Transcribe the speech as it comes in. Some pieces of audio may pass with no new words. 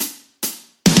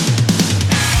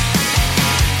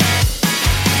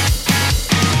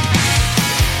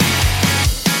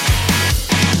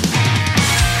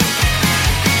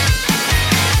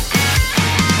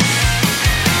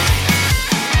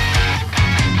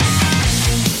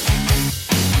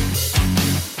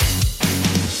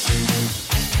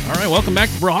welcome back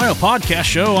to the Ohio Podcast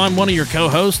Show. I'm one of your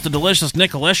co-hosts, the delicious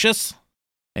Nicolicious.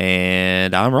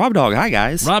 And I'm Rob Dog. Hi,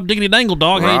 guys. Rob Diggity Dangle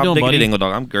Dog. How you doing, buddy? Diggity Dangle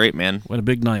Dog. I'm great, man. We had a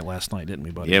big night last night, didn't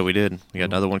we, buddy? Yeah, we did. We got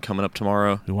another one coming up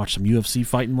tomorrow. We watched some UFC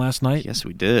fighting last night. Yes,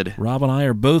 we did. Rob and I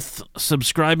are both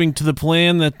subscribing to the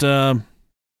plan that we're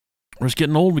just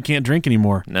getting old. We can't drink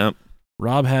anymore. Nope.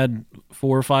 Rob had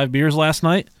 4 or 5 beers last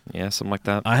night. Yeah, something like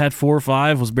that. I had 4 or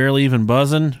 5, was barely even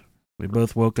buzzing. We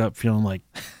both woke up feeling like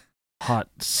hot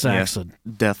sacks of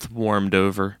Death warmed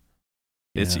over.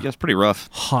 It's pretty rough.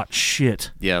 hot shit.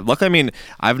 Yeah, look, I mean,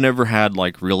 I've never had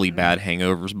like really bad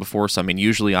hangovers before, so I mean,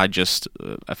 usually I just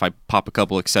if I pop a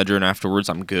couple Excedrin afterwards,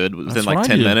 I'm good within That's like what I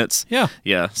 10 do. minutes. Yeah.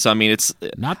 Yeah, so I mean, it's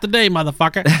Not today,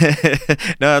 motherfucker.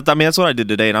 no, I mean that's what I did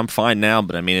today, and I'm fine now.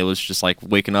 But I mean, it was just like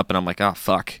waking up and I'm like, oh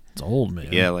fuck. It's old, man.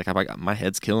 Yeah, like my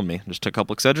head's killing me. Just took a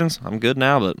couple Excedrins. I'm good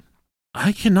now, but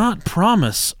I cannot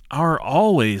promise our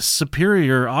always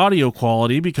superior audio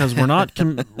quality because we're not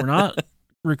we're not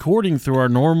recording through our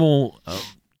normal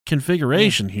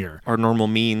configuration here. our normal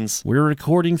means. We're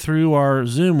recording through our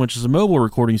Zoom, which is a mobile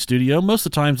recording studio. Most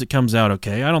of the times it comes out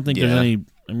okay. I don't think there's Yeah. any.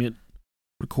 I mean, it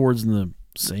records in the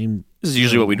same. This is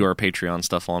usually what we do our Patreon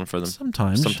stuff on for them.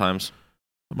 Sometimes.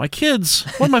 My kids,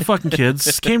 one of my fucking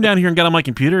kids, came down here and got on my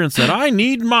computer and said, I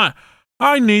need some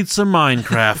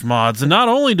Minecraft mods. And not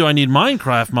only do I need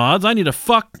Minecraft mods, I need to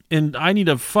fuck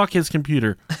his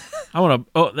computer.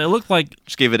 They look like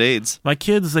Just gave it AIDS. my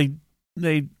kids, they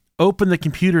opened the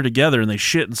computer together and they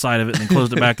shit inside of it and then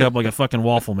closed it back up like a fucking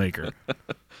waffle maker.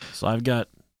 So I'm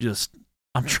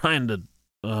trying to,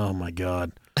 oh my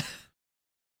God.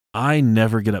 I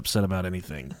never get upset about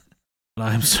anything. And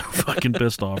I'm so fucking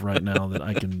pissed off right now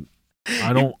that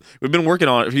We've been working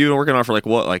on it. You've been working on it for like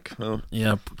what? Like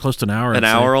close to an hour. an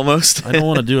hour almost? I don't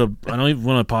want to I don't even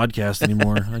want to podcast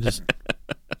anymore. I just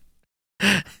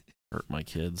hurt my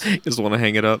kids. Just want to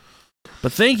hang it up.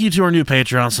 But thank you to our new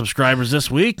Patreon subscribers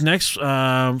this week. Next,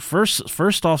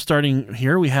 first off, starting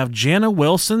here, we have Jana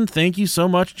Wilson. Thank you so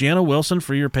much, Jana Wilson,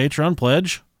 for your Patreon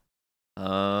pledge.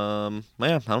 Man,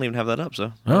 I don't even have that up,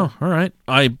 so. Oh, all right.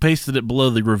 I pasted it below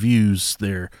the reviews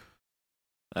there.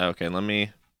 Okay, let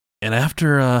me. And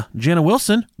after Jana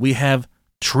Wilson, we have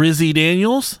Trizzy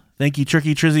Daniels. Thank you,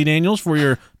 Tricky Trizzy Daniels, for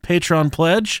your Patreon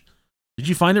pledge. Did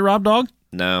you find it, Rob Dog?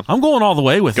 No. I'm going all the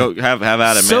way with Go it. have at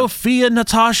it, man. Sophia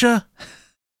Natasha,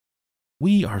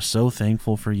 we are so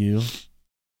thankful for you.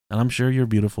 And I'm sure you're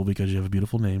beautiful because you have a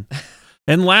beautiful name.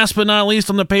 And last but not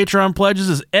least on the Patreon pledges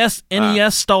is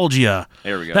SNES-Stalgia.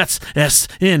 There we go. That's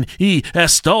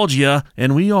SNES-Stalgia.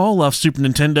 And we all love Super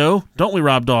Nintendo. Don't we,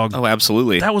 Rob Dog? Oh,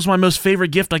 absolutely. That was my most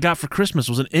favorite gift I got for Christmas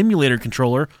was an emulator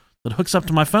controller that hooks up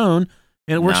to my phone.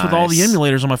 And it works with all the Nice.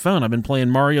 emulators on my phone. I've been playing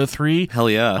Mario 3. Hell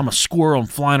yeah. I'm a squirrel. I'm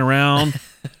flying around,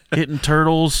 hitting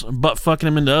turtles, butt fucking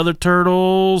them into other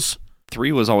turtles.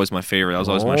 3 was always my favorite. That was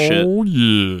always my shit. Oh,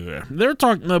 yeah. They're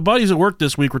talking, the buddies at work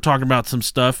this week were talking about some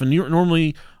stuff, and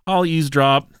normally I'll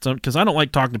eavesdrop because I don't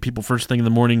like talking to people first thing in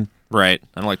the morning. Right.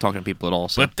 I don't like talking to people at all.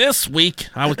 So. But this week,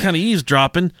 I was kind of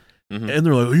eavesdropping, Mhm. and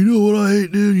they're like, you know what I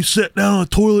hate, dude? You sit down on the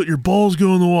toilet, your balls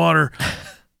go in the water.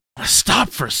 I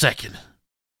stopped for a second,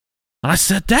 and I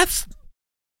said,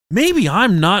 maybe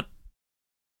I'm not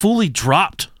fully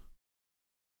dropped.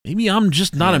 Maybe I'm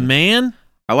just not a man.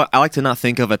 I like to not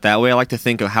think of it that way. I like to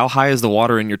think of how high is the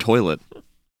water in your toilet.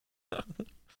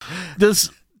 Does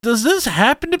this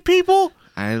happen to people?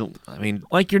 I mean,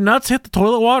 Like your nuts hit the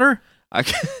toilet water? I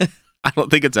don't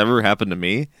think it's ever happened to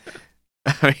me.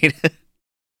 I mean,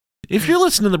 If you're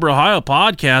listening to the Brohio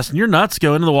podcast and your nuts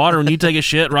go into the water when you take a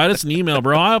shit, write us an email,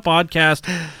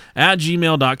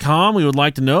 brohiopodcast@gmail.com. We would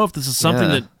like to know if this is something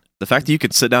yeah. that... The fact that you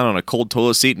could sit down on a cold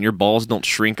toilet seat and your balls don't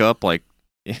shrink up like.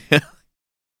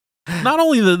 Not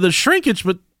only the shrinkage,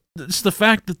 but it's the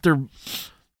fact that they're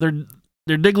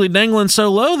diggly dangling so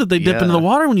low that they dip Yeah. into the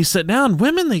water when you sit down.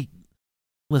 Women, they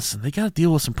got to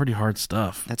deal with some pretty hard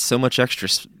stuff. That's so much extra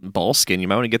ball skin. You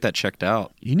might want to get that checked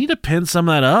out. You need to pin some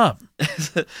of that up.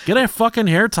 Get a fucking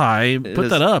hair tie, put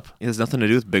that up. It has nothing to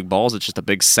do with big balls. It's just a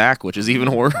big sack, which is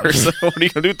even worse. What are you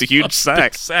gonna do with the huge sack?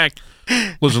 Big sack.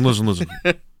 Listen.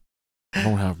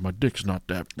 My dick's not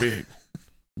that big,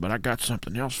 but I got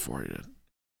something else for you.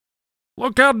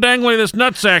 Look how dangly this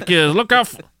nutsack is. Look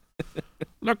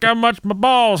how much my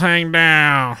balls hang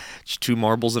down. Just 2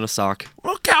 marbles in a sock.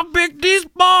 Look how big these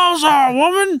balls are,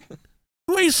 woman.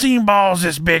 You ain't seen balls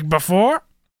this big before. Look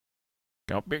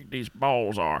how big these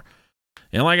balls are.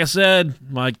 And like I said,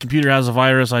 my computer has a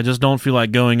virus. I just don't feel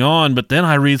like going on. But then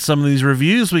I read some of these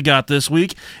reviews we got this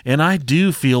week, and I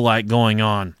do feel like going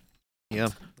on. Yeah.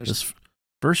 This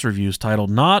first review is titled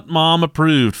 "Not Mom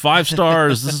Approved." 5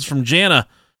 stars. This is from Jana.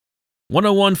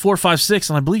 101456,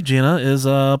 and I believe Jana is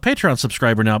a Patreon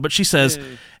subscriber now, but she says,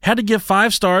 had to give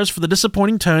 5 stars for the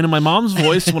disappointing tone in my mom's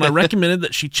voice when I recommended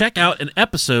that she check out an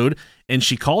episode, and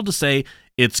she called to say,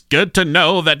 it's good to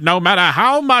know that no matter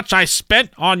how much I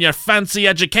spent on your fancy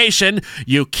education,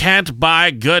 you can't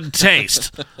buy good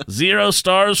taste. 0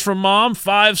 stars from Mom,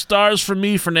 5 stars from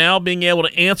me for now being able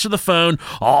to answer the phone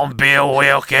on Bill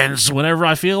Wilkins whenever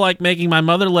I feel like making my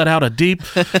mother let out a deep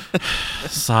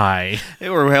sigh. Hey,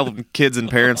 we're helping kids and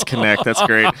parents connect. That's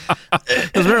great.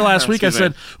 Because remember last week I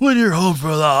said, when you're home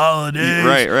for the holidays,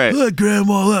 Right. let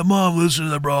Grandma, let Mom listen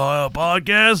to the Brawlhalla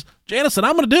podcast. Jana said,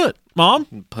 I'm going to do it, Mom.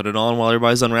 Put it on while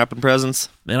everybody's unwrapping presents.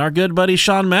 And our good buddy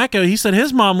Sean Macco, he said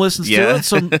his mom listens to it.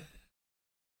 So,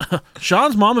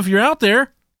 Sean's mom, if you're out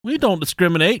there, we don't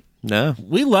discriminate. No.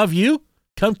 We love you.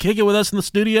 Come kick it with us in the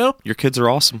studio. Your kids are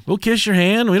awesome. We'll kiss your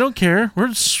hand. We don't care.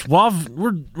 We're suave.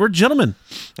 We're gentlemen.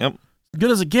 Yep.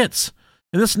 Good as it gets.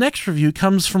 And this next review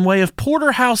comes from way of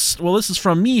Porterhouse. Well, this is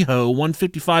from Miho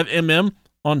 155mm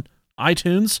on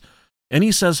iTunes. And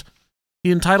he says,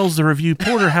 he entitles the review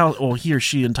Porterhouse, well, he or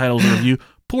she entitles the review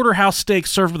Porterhouse steak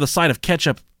served with a side of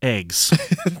ketchup eggs.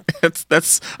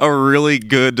 That's a really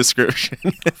good description.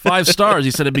 5 stars. He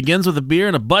said it begins with a beer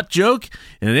and a butt joke,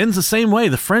 and it ends the same way.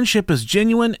 The friendship is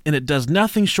genuine, and it does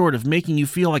nothing short of making you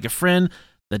feel like a friend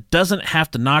that doesn't have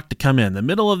to knock to come in. The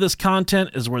middle of this content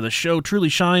is where the show truly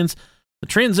shines. The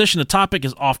transition to topic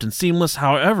is often seamless.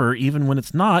 However, even when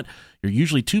it's not, you're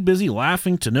usually too busy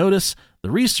laughing to notice. The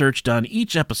research done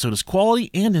each episode is quality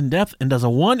and in-depth and does a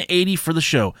 180 for the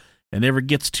show. It never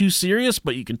gets too serious,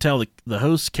 but you can tell the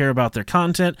hosts care about their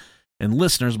content and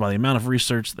listeners by the amount of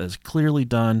research that is clearly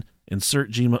done.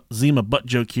 Insert Zima butt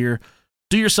joke here.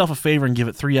 Do yourself a favor and give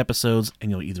it 3 episodes, and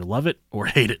you'll either love it or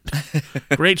hate it.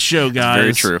 Great show,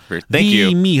 guys. Very true. Thank you.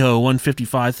 Miho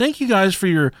 155. Thank you guys for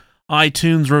your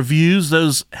iTunes reviews.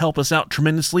 Those help us out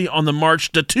tremendously on the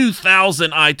march to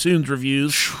 2,000 iTunes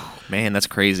reviews. Man, that's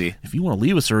crazy. If you want to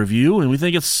leave us a review and we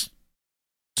think it's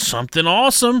something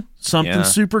awesome, something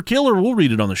super killer, we'll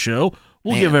read it on the show.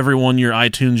 We'll give everyone your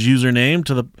iTunes username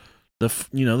to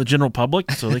the general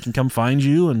public so they can come find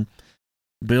you and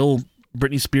bill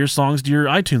Britney Spears songs to your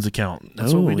iTunes account.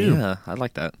 That's what we do. Yeah, I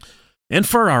like that. And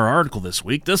for our article this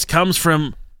week, this comes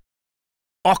from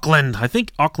Auckland. I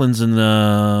think Auckland's in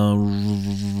the...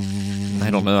 I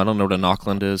don't know. I don't know what an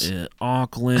Auckland is.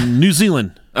 Auckland, New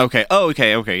Zealand. Okay. Oh,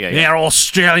 okay. Yeah. They're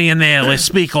Australian there. They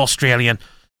speak Australian.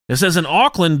 It says an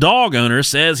Auckland dog owner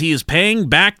says he is paying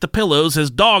back the pillows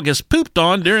his dog has pooped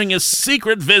on during his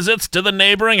secret visits to the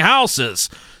neighboring houses.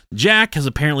 Jack has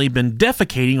apparently been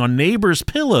defecating on neighbors'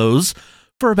 pillows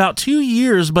for about 2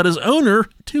 years, but his owner,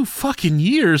 2 fucking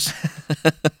years.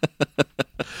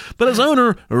 But his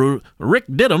owner, Rick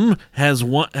Didham, has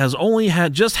only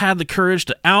just had the courage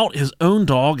to out his own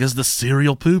dog as the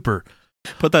serial pooper.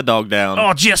 Put that dog down.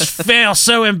 Oh, just felt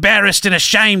so embarrassed and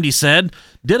ashamed, he said.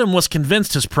 Didham was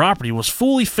convinced his property was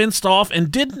fully fenced off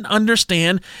and didn't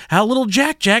understand how little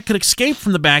Jack could escape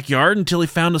from the backyard until he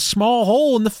found a small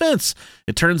hole in the fence.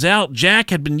 It turns out Jack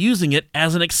had been using it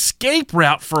as an escape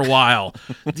route for a while.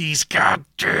 These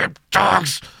goddamn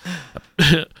dogs.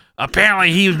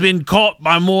 Apparently, he's been caught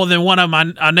by more than one of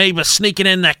our neighbors sneaking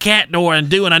in the cat door and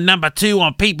doing a number 2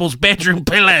 on people's bedroom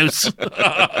pillows.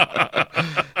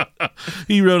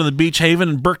 He wrote in the Beach Haven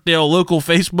and Birkdale local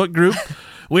Facebook group,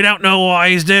 "We don't know why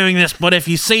he's doing this, but if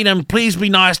you see him, please be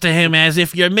nice to him, as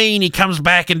if you're mean, he comes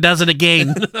back and does it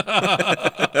again."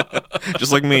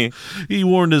 Just like me. He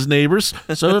warned his neighbors.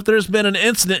 So if there's been an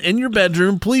incident in your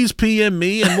bedroom, please PM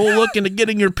me and we'll look into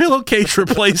getting your pillowcase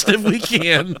replaced if we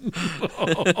can.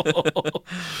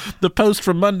 The post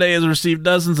from Monday has received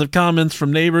dozens of comments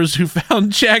from neighbors who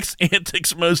found Jack's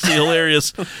antics mostly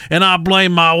hilarious. "And I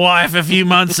blame my wife a few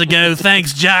months ago.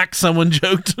 Thanks, Jack," someone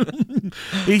joked.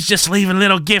 "He's just leaving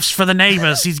little gifts for the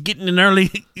neighbors. He's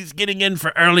getting in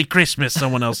for early Christmas,"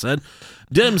 someone else said.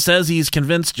 Dim says he's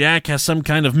convinced Jack has some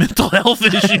kind of mental health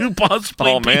issue,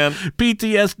 possibly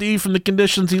PTSD from the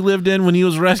conditions he lived in when he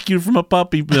was rescued from a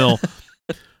puppy mill.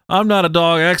 "I'm not a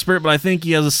dog expert, but I think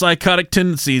he has a psychotic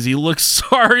tendencies. He looks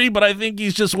sorry, but I think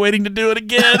he's just waiting to do it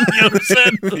again." You know what I'm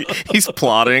saying? He's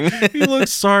plotting. He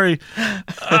looks sorry.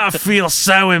 "I feel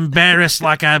so embarrassed,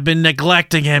 like I've been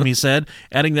neglecting him," he said,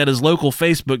 adding that his local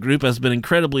Facebook group has been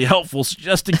incredibly helpful,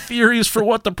 suggesting theories for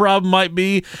what the problem might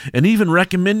be, and even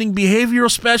recommending behavioral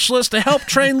specialists to help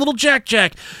train little Jack.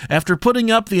 After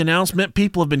putting up the announcement,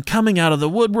 people have been coming out of the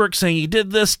woodwork saying he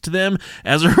did this to them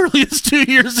as early as 2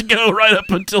 years ago, right up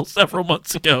until several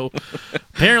months ago.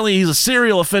 Apparently, he's a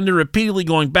serial offender, repeatedly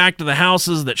going back to the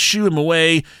houses that shoo him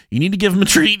away. You need to give him a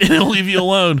treat and he'll leave you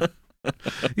alone.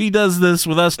 He does this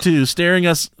with us too, staring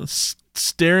us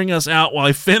staring us out while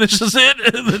he finishes it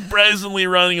and then brazenly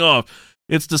running off.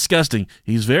 It's disgusting.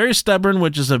 He's very stubborn,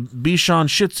 which is a Bichon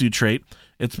Shih Tzu trait.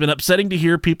 It's been upsetting to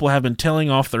hear people have been telling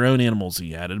off their own animals,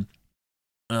 he added.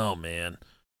 Oh, man.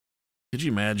 Could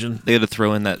you imagine? They had to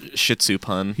throw in that Shih Tzu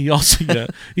pun. He also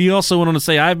went on to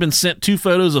say, I've been sent 2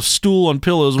 photos of stool on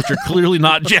pillows, which are clearly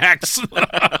not Jack's.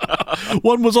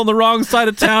 One was on the wrong side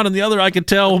of town, and the other I could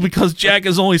tell because Jack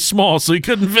is only small, so he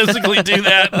couldn't physically do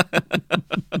that.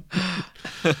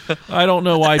 I don't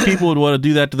know why people would want to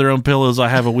do that to their own pillows. I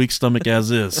have a weak stomach as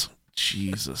is.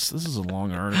 Jesus, this is a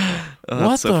long article.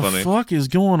 What so the funny. fuck is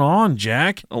going on,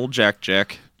 Jack? Old Jack.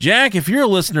 Jack, if you're a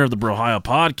listener of the Brohio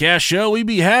Podcast Show, we'd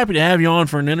be happy to have you on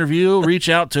for an interview. Reach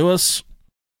out to us.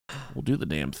 We'll do the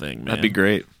damn thing, man. That'd be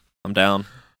great. I'm down.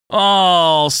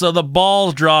 Oh, so the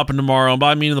ball's dropping tomorrow. And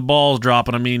by meaning the ball's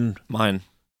dropping, I mean Mine.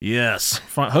 yes.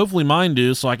 Hopefully mine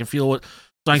do, so I can feel what.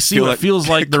 So I can see Feel what like it feels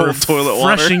like the cold toilet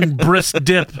water. refreshing brisk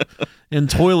dip in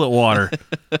toilet water.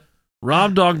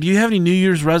 Rob Dog, do you have any New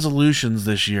Year's resolutions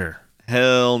this year?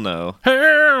 Hell no.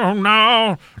 Hell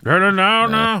no.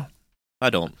 No. I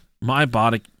don't. My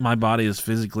body is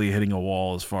physically hitting a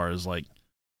wall as far as like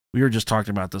we were just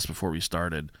talking about this before we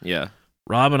started. Yeah.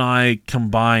 Rob and I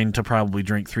combined to probably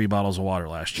drink 3 bottles of water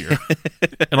last year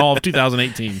in all of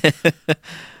 2018.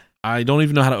 I don't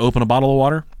even know how to open a bottle of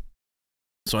water.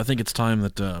 So I think it's time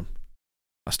that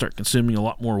I start consuming a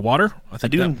lot more water. I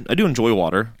do enjoy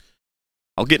water.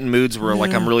 I'll get in moods where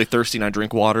like I'm really thirsty and I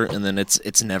drink water, and then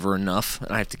it's never enough,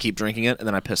 and I have to keep drinking it, and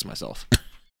then I piss myself.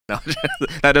 No,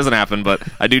 that doesn't happen, but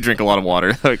I do drink a lot of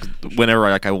water, like whenever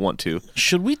I want to.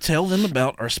 Should we tell them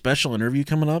about our special interview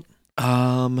coming up?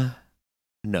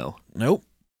 No. Nope.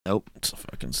 Nope. It's a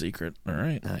fucking secret. All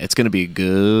right. It's gonna be a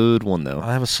good one though.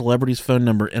 I have a celebrity's phone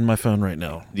number in my phone right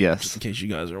now. Yes. Just in case you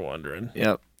guys are wondering.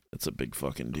 Yep. It's a big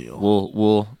fucking deal.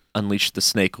 We'll unleash the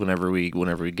snake whenever we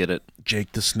get it.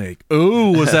 Jake the Snake.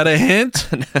 Oh, was that a hint?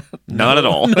 Not at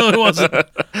all. No, it wasn't.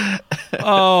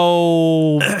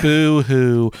 Oh,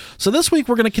 boo-hoo. So this week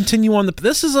we're going to continue on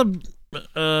this is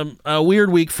a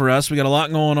weird week for us. We got a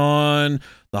lot going on.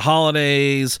 The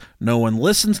holidays. No one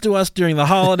listens to us during the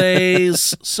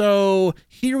holidays. So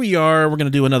here we are. We're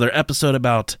going to do another episode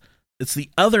about, it's the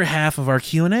other half of our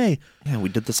Q&A. Yeah, we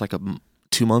did this like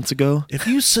 2 months ago. If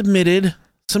you submitted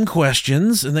some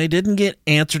questions and they didn't get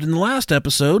answered in the last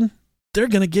episode, they're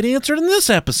going to get answered in this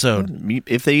episode.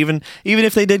 If they even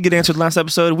if they did get answered last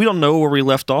episode, we don't know where we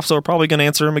left off, so we're probably going to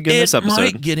answer them again this episode.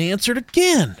 It might get answered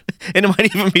again. And it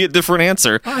might even be a different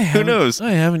answer. Who knows?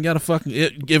 I haven't got a fucking...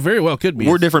 It very well could be.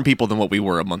 We're different people than what we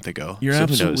were a month ago. You're so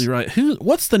absolutely right.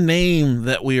 What's the name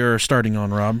that we are starting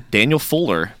on, Rob? Daniel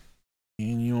Fuller.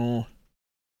 Daniel...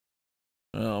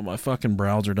 Oh, my fucking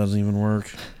browser doesn't even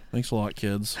work. Thanks a lot,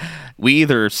 kids. We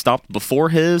either stopped before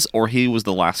his or he was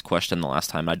the last question the last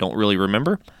time. I don't really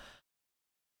remember.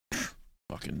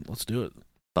 Fucking, let's do it.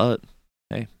 But,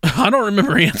 hey. I don't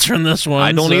remember answering this one.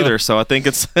 I don't either, so I think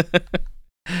it's...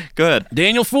 Go ahead.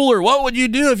 Daniel Fuller, what would you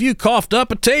do if you coughed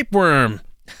up a tapeworm?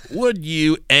 Would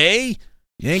you A,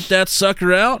 yank that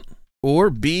sucker out, or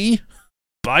B,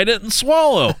 bite it and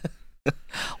swallow?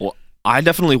 Well, I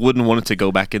definitely wouldn't want it to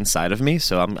go back inside of me,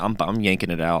 so I'm yanking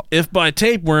it out. If by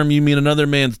tapeworm you mean another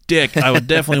man's dick, I would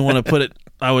definitely want to put it.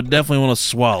 I would definitely want to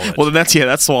swallow it. Well, then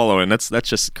that's swallowing. That's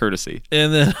just courtesy.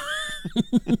 And then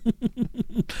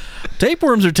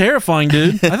tapeworms are terrifying,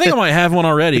 dude. I think I might have one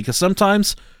already because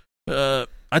sometimes I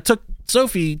took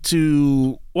Sophie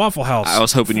to Waffle House. I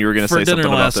was hoping you were going to say something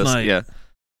about this. Night. Yeah,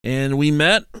 and we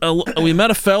met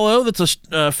a fellow that's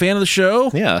a fan of the show.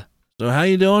 Yeah. So how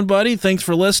you doing, buddy? Thanks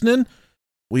for listening.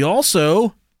 We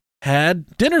also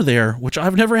had dinner there, which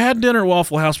I've never had dinner at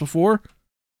Waffle House before.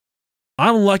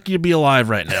 I'm lucky to be alive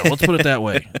right now. Let's put it that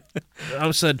way. I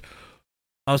was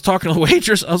talking to the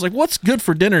waitress. I was like, what's good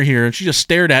for dinner here? And she just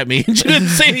stared at me and she didn't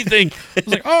say anything. I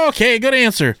was like, oh, okay, good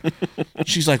answer.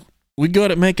 She's like, we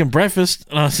good at making breakfast.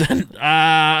 And I said,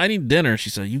 I need dinner. She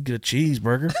said, you get a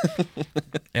cheeseburger,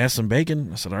 add some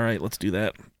bacon. I said, all right, let's do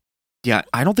that. Yeah,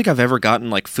 I don't think I've ever gotten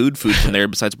like food from there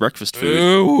besides breakfast food.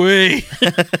 Ooh-wee.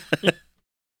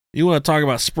 You want to talk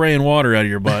about spraying water out of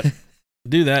your butt?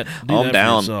 Do that. I'm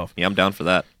down. For yourself. Yeah, I'm down for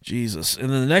that. Jesus. And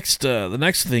then the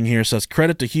next thing here says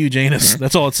credit to Huge Anus.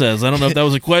 That's all it says. I don't know if that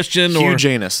was a question or Huge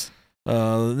Anus.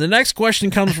 The next question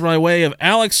comes from my way of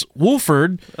Alex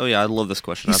Wolford. Oh yeah, I love this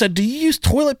question. He said, "Do you use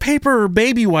toilet paper or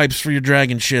baby wipes for your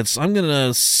dragon shits?" I'm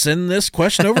gonna send this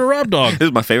question over to Rob Dog. This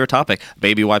is my favorite topic.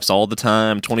 Baby wipes all the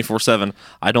time, 24/7.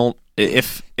 I don't.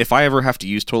 If I ever have to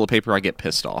use toilet paper, I get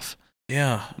pissed off.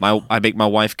 Yeah. I make my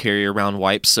wife carry around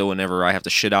wipes, so whenever I have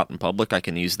to shit out in public, I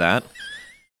can use that.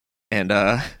 And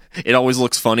it always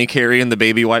looks funny carrying the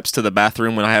baby wipes to the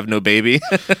bathroom when I have no baby.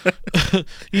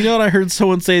 You know what I heard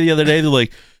someone say the other day? They're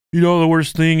like, the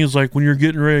worst thing is like when you're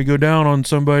getting ready to go down on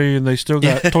somebody and they still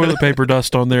got toilet paper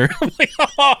dust on there. I'm like,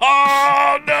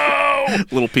 oh, no.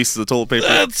 Little pieces of toilet paper.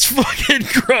 That's fucking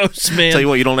gross, man. Tell you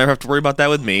what, you don't ever have to worry about that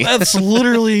with me. That's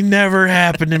literally never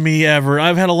happened to me ever.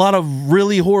 I've had a lot of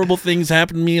really horrible things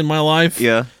happen to me in my life.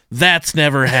 Yeah. That's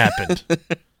never happened.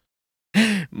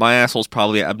 My asshole's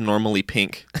probably abnormally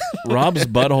pink. Rob's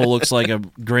butthole looks like a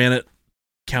granite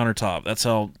countertop. That's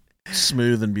how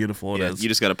smooth and beautiful it is. You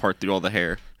just got to part through all the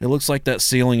hair. It looks like that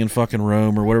ceiling in fucking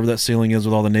Rome or whatever that ceiling is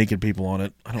with all the naked people on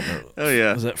it. I don't know. Oh,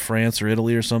 yeah. Is that France or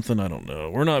Italy or something? I don't know.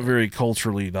 We're not very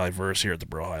culturally diverse here at the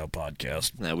Brohio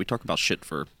Podcast. Yeah, we talk about shit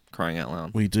for crying out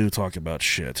loud. We do talk about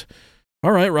shit.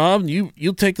 All right, Rob,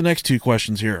 you'll take the next two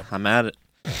questions here. I'm at it.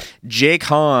 Jake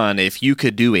Hahn, if you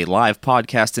could do a live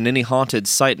podcast in any haunted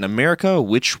site in America,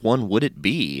 which one would it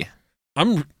be?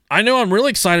 I know I'm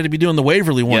really excited to be doing the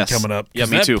Waverly one coming up. Yeah,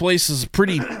 me that too. That place is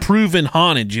pretty proven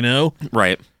haunted,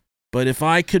 Right. But if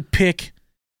I could pick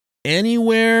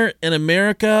anywhere in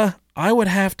America, I would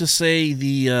have to say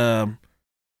the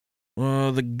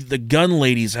gun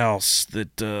lady's house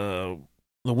that the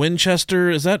Winchester,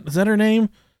 is that her name?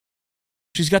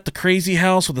 She's got the crazy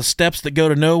house with the steps that go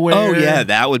to nowhere. Oh yeah,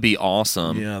 that would be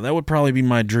awesome. Yeah, that would probably be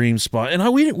my dream spot. And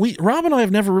Rob and I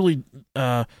have never really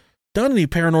done any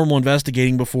paranormal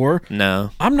investigating before.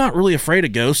 No. I'm not really afraid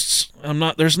of ghosts.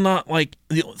 There's not like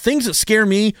the things that scare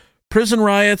me, prison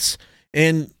riots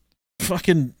and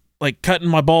fucking like cutting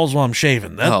my balls while I'm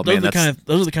shaving. Those are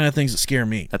the kind of things that scare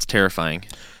me. That's terrifying.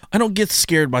 I don't get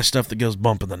scared by stuff that goes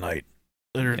bump in the night.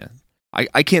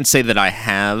 I can't say that I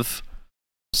have.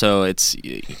 So it's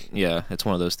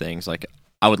one of those things. Like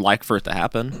I would like for it to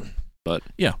happen, but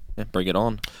yeah, bring it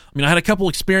on. I mean, I had a couple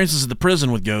experiences at the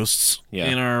prison with ghosts. Yeah.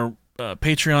 In our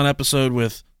Patreon episode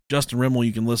with Justin Rimmel,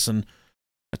 you can listen.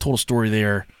 I told a story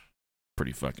there.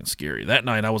 Pretty fucking scary. That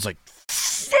night, I was like,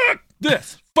 fuck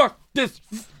this.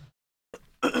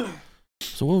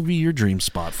 So what would be your dream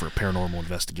spot for a paranormal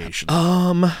investigation?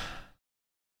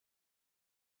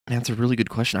 That's a really good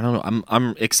question. I don't know.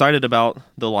 I'm excited about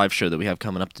the live show that we have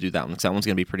coming up to do that one, because that one's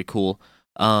going to be pretty cool.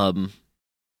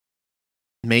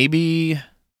 Maybe,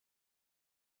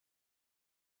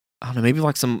 I don't know, maybe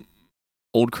like some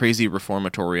old crazy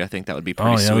reformatory. I think that would be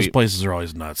pretty sweet. Those places are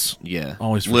always nuts. Yeah.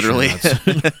 Always for literally. Sure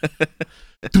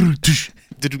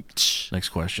nuts. Next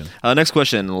question. Next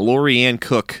question. Lori Ann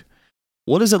Cook.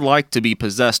 What is it like to be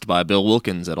possessed by Bill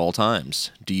Wilkins at all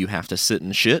times? Do you have to sit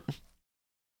and shit?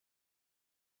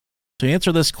 To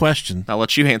answer this question, I'll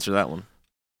let you answer that one.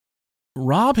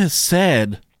 Rob has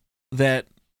said that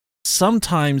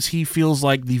sometimes he feels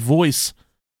like the voice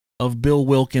of Bill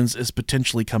Wilkins is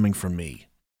potentially coming from me.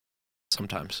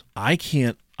 Sometimes. I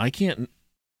can't. I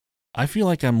feel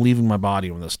like I'm leaving my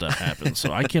body when this stuff happens,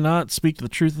 so I cannot speak to the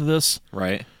truth of this.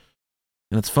 Right.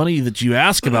 And it's funny that you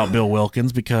ask about Bill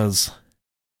Wilkins, because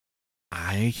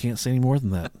I can't say any more than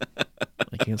that.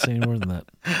 I can't say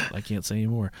any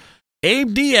more.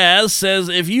 Abe Diaz says,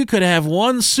 if you could have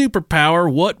one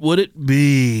superpower, what would it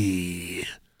be?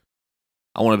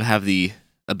 I want to have the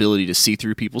ability to see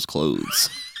through people's clothes.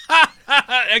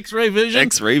 X-ray vision?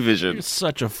 X-ray vision. You're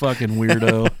such a fucking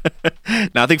weirdo.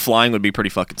 Now, I think flying would be pretty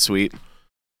fucking sweet.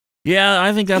 Yeah,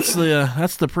 I think that's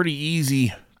the pretty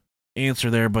easy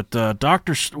answer there. But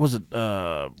Doctor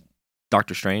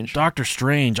Strange? Doctor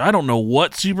Strange. I don't know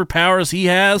what superpowers he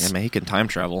has. Yeah, man, he can time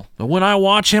travel. But when I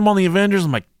watch him on the Avengers,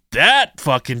 I'm like, that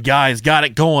fucking guy's got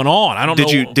it going on. I don't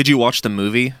know. Did you watch the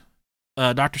movie?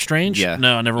 Doctor Strange? Yeah.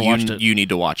 No, I never watched it. You need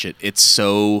to watch it. It's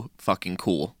so fucking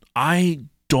cool. I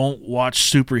don't watch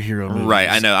superhero movies. Right,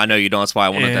 I know you don't. That's why I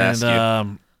wanted to ask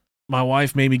you. My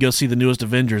wife made me go see the newest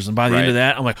Avengers, and by the end of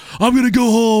that, I'm like, I'm gonna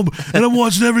go home and I'm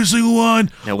watching every single one.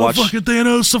 Now watch fucking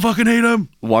Thanos. I fucking hate him.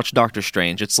 Watch Doctor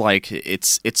Strange. It's like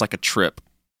a trip.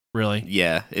 Really?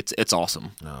 Yeah, it's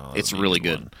awesome. No, it's really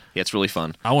good. Yeah, it's really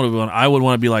fun. I would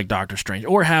want to be like Doctor Strange,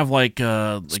 or have like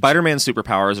Spider-Man's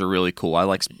superpowers are really cool.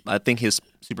 I think his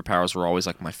superpowers were always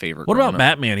like my favorite. What about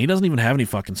Batman? He doesn't even have any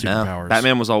fucking superpowers. No,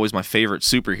 Batman was always my favorite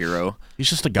superhero. He's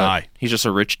just a guy. He's just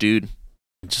a rich dude.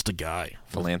 Just a guy.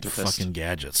 Philanthropist. Fucking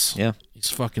gadgets. Yeah. He's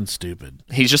fucking stupid.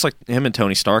 He's just like him and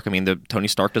Tony Stark. I mean, Tony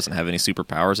Stark doesn't have any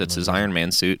superpowers. It's his Iron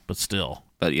Man suit. But still.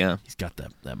 But yeah. He's got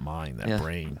that mind, that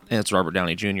brain. And it's Robert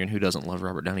Downey Jr., and who doesn't love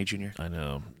Robert Downey Jr.? I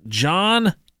know.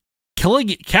 John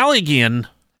Callaghan.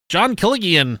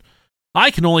 I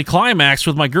can only climax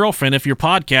with my girlfriend if your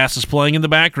podcast is playing in the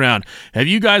background. Have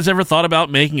you guys ever thought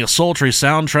about making a sultry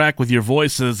soundtrack with your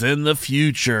voices in the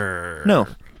future? No.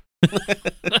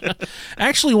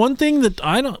 Actually, one thing that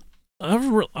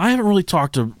I haven't really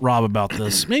talked to Rob about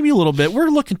this. Maybe a little bit. We're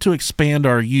looking to expand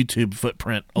our YouTube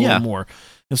footprint a little more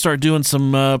and start doing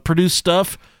some produced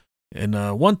stuff.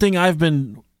 And one thing I've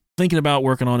been thinking about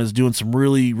working on is doing some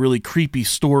really, really creepy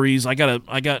stories. I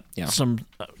got some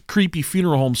creepy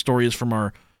funeral home stories from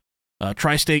our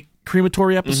Tri-State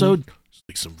Crematory episode. Just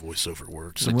like some voiceover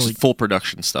work, some Like really full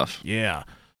production stuff. Yeah.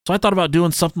 So I thought about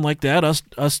doing something like that,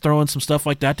 us throwing some stuff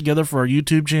like that together for our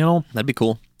YouTube channel. That'd be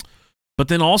cool. But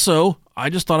then also,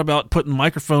 I just thought about putting the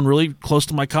microphone really close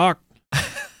to my cock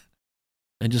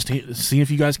and just seeing if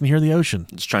you guys can hear the ocean.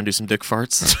 Just try and do some dick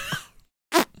farts.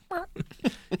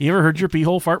 You ever heard your pee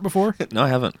hole fart before? No, I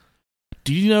haven't.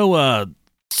 Do you know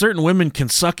certain women can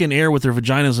suck in air with their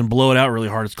vaginas and blow it out really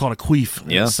hard? It's called a queef.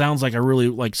 Yeah. It sounds like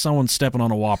like someone stepping on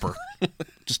a whopper.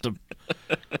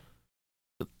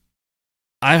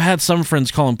 I've had some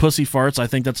friends call them pussy farts. I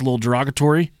think that's a little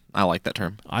derogatory. I like that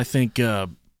term. I think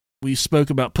we spoke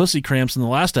about pussy cramps in the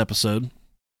last episode.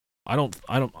 I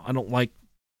don't like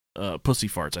pussy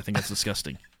farts. I think that's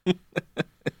disgusting.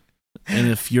 And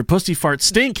if your pussy farts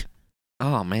stink,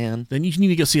 oh man, then you need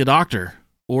to go see a doctor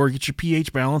or get your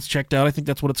pH balance checked out. I think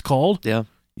that's what it's called. Yeah,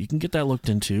 you can get that looked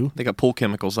into. They got pool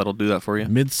chemicals that'll do that for you.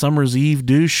 Midsummer's Eve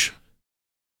douche,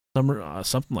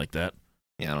 something like that.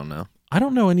 Yeah, I don't know. I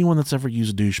don't know anyone that's ever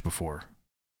used a douche before.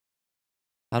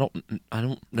 I don't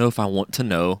know if I want to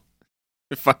know.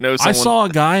 If I know someone. I saw a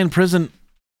guy in prison.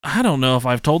 I don't know if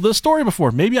I've told this story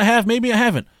before. Maybe I have, maybe I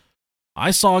haven't.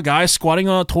 I saw a guy squatting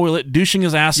on a toilet, douching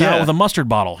his ass out with a mustard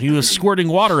bottle. He was squirting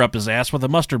water up his ass with a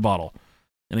mustard bottle.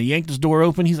 And he yanked his door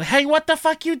open. He's like, "Hey, what the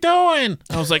fuck you doing?"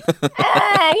 I was like,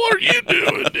 "Oh, what are you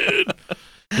doing, dude?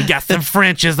 You got some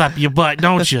Frenches up your butt,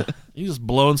 don't you?" He's just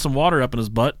blowing some water up in his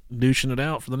butt, douching it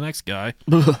out for the next guy.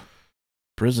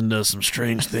 Prison does some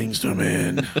strange things to a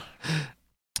man.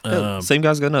 Same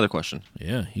guy's got another question.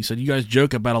 Yeah, he said, you guys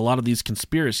joke about a lot of these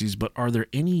conspiracies, but are there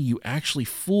any you actually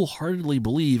full-heartedly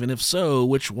believe? And if so,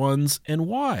 which ones and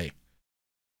why?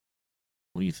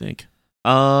 What do you think?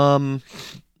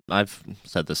 I've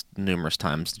said this numerous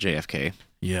times, JFK.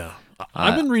 Yeah.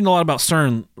 I've been reading a lot about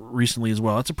CERN recently as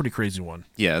well. That's a pretty crazy one.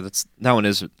 Yeah, that one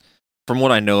is, from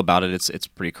what I know about it, it's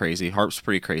pretty crazy. HAARP's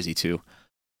pretty crazy too.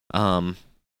 Yeah,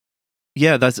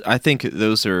 I think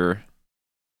those are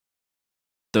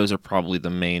probably the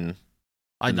main.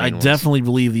 I definitely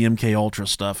believe the MK Ultra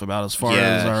stuff about as far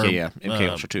as our MK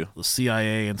Ultra too. The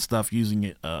CIA and stuff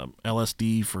using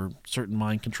LSD for certain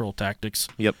mind control tactics.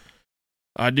 Yep,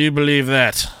 I do believe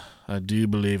that. I do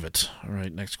believe it. All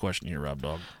right, next question here, Rob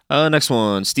Dog. Next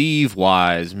one, Steve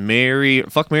Wise.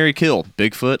 Fuck, marry, kill.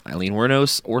 Bigfoot, Eileen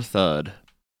Wuornos, or Thud.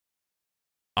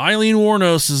 Eileen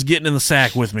Wuornos is getting in the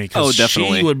sack with me because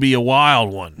definitely. She would be a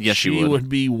wild one. Yes, she would. would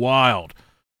be wild.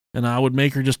 And I would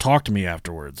make her just talk to me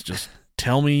afterwards. Just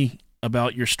tell me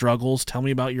about your struggles. Tell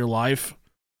me about your life.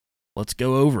 Let's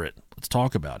go over it. Let's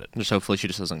talk about it. Just hopefully she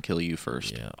just doesn't kill you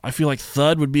first. Yeah, I feel like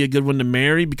Thud would be a good one to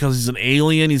marry because he's an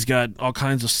alien. He's got all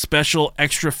kinds of special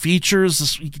extra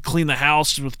features. He could clean the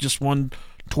house with just one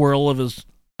twirl of his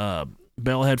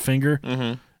bellhead finger.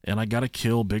 Mm-hmm. And I gotta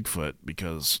kill Bigfoot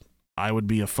because I would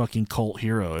be a fucking cult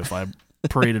hero if I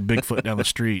paraded Bigfoot down the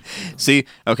street. See,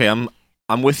 okay, I'm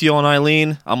with you on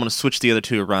Eileen. I'm gonna switch the other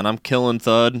two around. I'm killing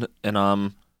Thud and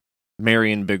I'm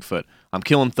marrying Bigfoot. I'm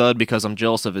killing Thud because I'm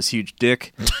jealous of his huge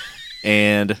dick.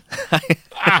 And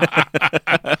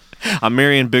I'm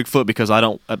marrying Bigfoot because I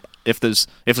don't. If there's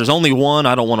only one,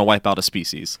 I don't want to wipe out a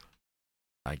species.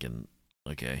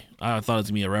 Okay. I thought it was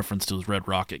gonna be a reference to his Red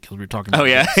Rocket because we were talking. Oh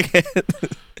yeah,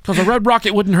 because a Red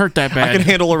Rocket wouldn't hurt that bad. I can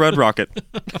handle a Red Rocket.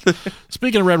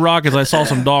 Speaking of Red Rockets, I saw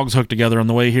some dogs hooked together on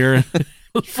the way here. It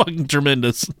was fucking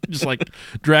tremendous. Just like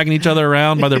dragging each other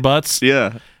around by their butts.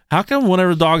 Yeah. How come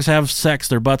whenever dogs have sex,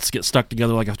 their butts get stuck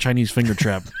together like a Chinese finger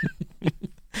trap?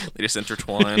 They just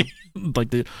intertwine.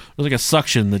 There's like a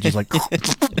suction that just like.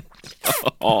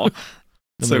 Oh,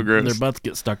 so gross. Their butts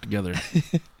get stuck together.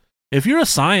 If you're a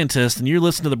scientist and you're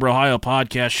listening to the Brohio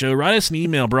Podcast Show, write us an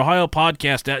email,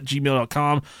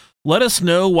 brohiopodcast@gmail.com. Let us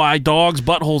know why dogs'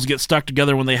 buttholes get stuck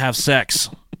together when they have sex.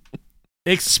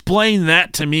 Explain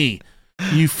that to me,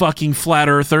 you fucking flat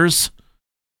earthers.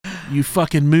 You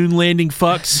fucking moon landing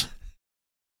fucks.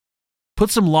 Put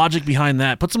some logic behind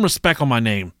that. Put some respect on my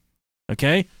name.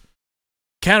 Okay?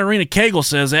 Katarina Cagle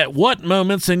says, at what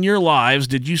moments in your lives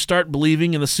did you start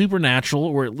believing in the supernatural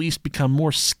or at least become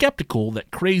more skeptical that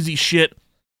crazy shit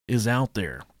is out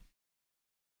there?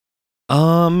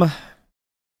 I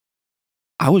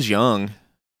was young.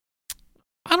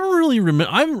 I don't really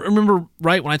remember. I remember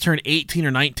right when I turned 18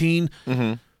 or 19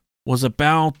 was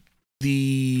about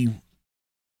the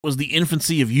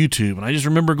infancy of YouTube. And I just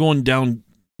remember going down,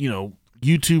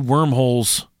 YouTube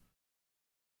wormholes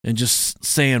and just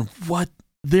saying, what?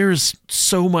 There's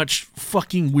so much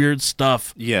fucking weird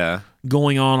stuff Yeah.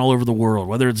 going on all over the world,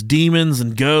 whether it's demons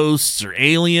and ghosts or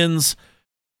aliens.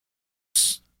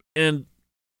 And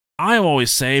I always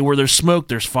say, where there's smoke,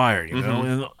 there's fire, you know?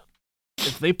 And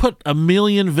if they put 1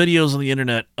 million videos on the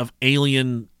internet of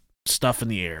alien stuff in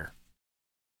the air,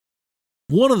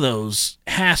 one of those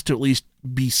has to at least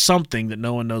be something that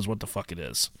no one knows what the fuck it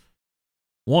is.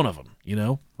 One of them, you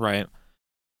know? Right.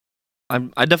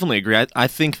 I definitely agree. I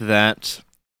think that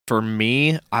for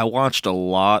me, I watched a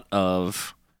lot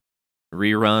of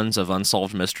reruns of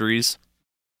Unsolved Mysteries,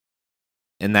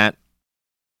 and that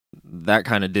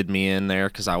kind of did me in there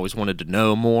because I always wanted to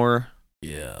know more.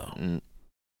 Yeah. And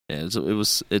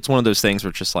it's one of those things where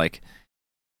it's just like,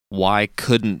 why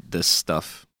couldn't this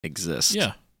stuff exist?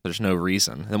 Yeah. There's no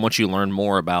reason. And once you learn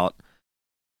more about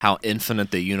how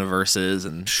infinite the universe is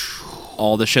and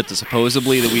all the shit that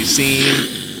supposedly that we've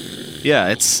seen, yeah,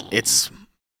 it's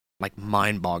like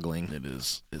mind-boggling. It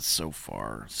is. It's so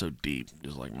far, so deep,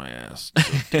 just like my ass.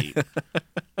 So deep.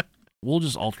 We'll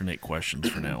just alternate questions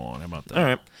from now on. How about that? All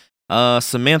right.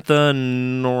 Samantha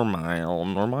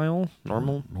Normal,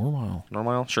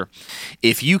 sure.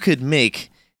 If you could make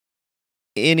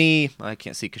any... I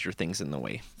can't see because your thing's in the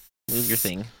way. Move your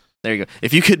thing. There you go.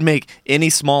 If you could make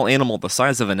any small animal the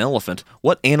size of an elephant,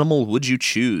 what animal would you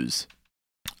choose?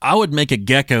 I would make a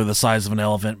gecko the size of an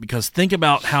elephant because think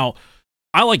about how...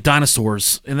 I like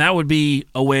dinosaurs, and that would be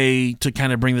a way to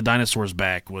kind of bring the dinosaurs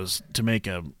back, was to make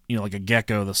like a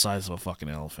gecko the size of a fucking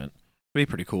elephant. Would be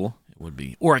pretty cool. It would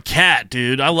be. Or a cat,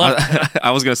 dude. I love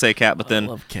I was going to say cat, but then I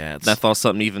love cats. I thought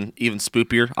something even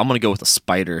spookier. I'm going to go with a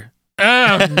spider.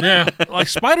 Yeah. Like,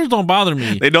 spiders don't bother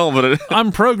me. They don't, but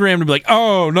I'm programmed to be like,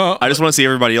 oh, no. I just want to see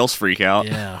everybody else freak out.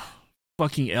 Yeah.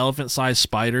 Fucking elephant-sized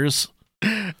spiders.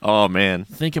 Oh, man.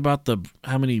 Think about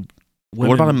how many women...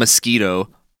 What about a mosquito?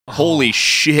 Holy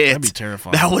shit. That'd be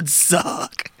terrifying. That would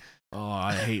suck. Oh,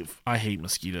 I hate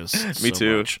mosquitoes. Me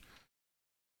too. Much.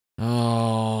 Oh,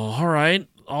 all right.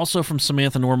 Also from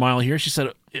Samantha Normile here, she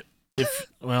said if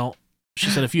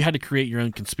you had to create your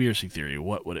own conspiracy theory,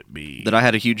 what would it be? That I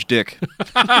had a huge dick.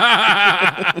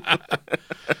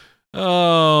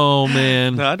 Oh,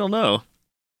 man. I don't know.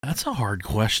 That's a hard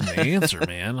question to answer,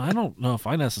 man. I don't know if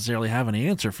I necessarily have an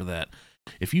answer for that.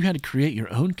 If you had to create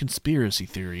your own conspiracy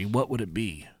theory, what would it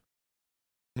be?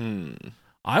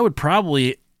 I would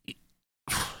probably...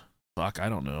 Fuck, I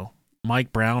don't know.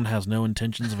 Mike Brown has no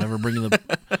intentions of ever bringing the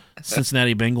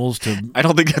Cincinnati Bengals to... I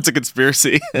don't think that's a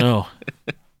conspiracy. No.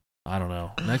 I don't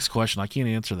know. Next question. I can't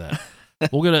answer that.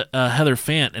 We'll go to Heather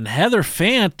Fant. And Heather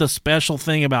Fant, the special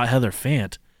thing about Heather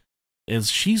Fant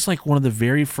is she's like one of the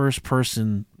very first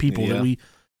people that we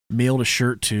mailed a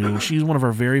shirt to. She's one of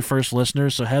our very first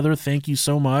listeners. So Heather, thank you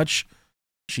so much.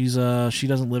 She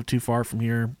doesn't live too far from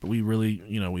here, but we really,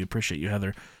 we appreciate you,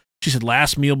 Heather. She said,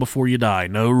 last meal before you die,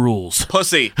 no rules.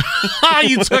 Pussy.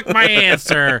 You took my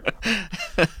answer.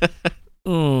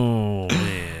 Oh,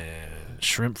 man.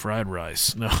 Shrimp fried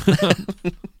rice. No.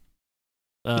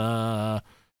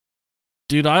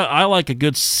 Dude, I like a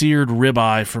good seared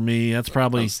ribeye for me. That's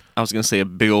probably... I was going to say a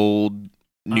big old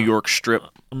New York strip.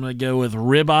 I'm going to go with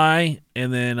ribeye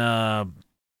and then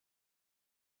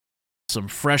some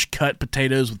fresh cut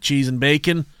potatoes with cheese and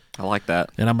bacon. I like that.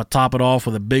 And I'm going to top it off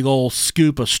with a big old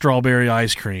scoop of strawberry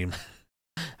ice cream.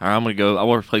 All right, I'm going to go... I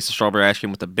want to replace the strawberry ice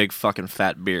cream with a big fucking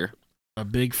fat beer. A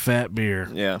big fat beer.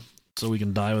 Yeah. So we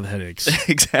can die with headaches.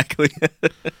 Exactly.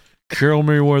 Kill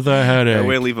me with a headache. I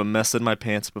will leave a mess in my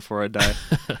pants before I die.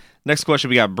 Next question,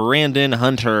 we got Brandon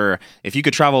Hunter. If you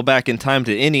could travel back in time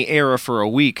to any era for a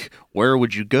week, where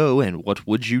would you go and what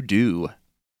would you do?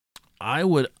 I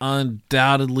would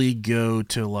undoubtedly go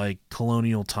to like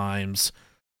colonial times,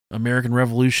 American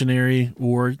Revolutionary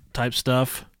War type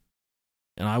stuff,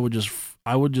 and I would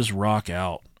just rock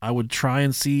out. I would try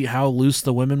and see how loose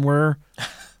the women were.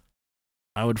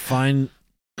 I would find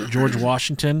George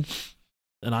Washington,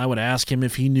 and I would ask him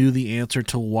if he knew the answer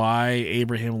to why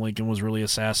Abraham Lincoln was really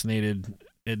assassinated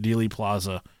at Dealey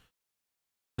Plaza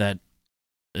in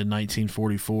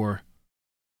 1944.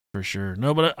 For sure.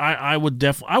 No, but I would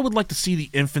like to see the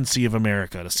infancy of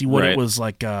America, to see what it was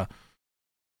like. I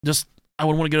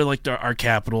would want to go to like our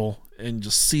capital and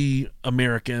just see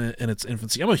America in its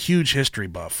infancy. I'm a huge history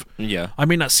buff. Yeah. I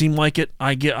may not seem like it.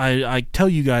 I tell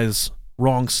you guys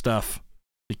wrong stuff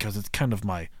because it's kind of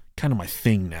my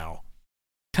thing now.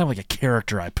 Kind of like a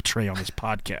character I portray on this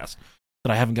podcast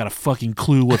that I haven't got a fucking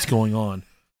clue what's going on.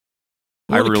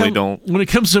 I really don't. When it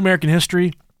comes to American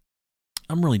history,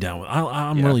 I'm really down with.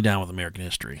 I'm really down with American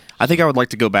history. I think I would like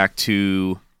to go back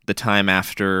to the time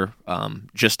after,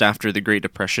 just after the Great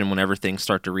Depression, whenever things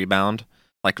start to rebound,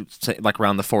 like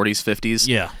around the 40s, 50s,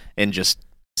 Yeah. and just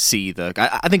see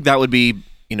I think that would be,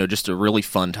 just a really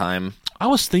fun time. I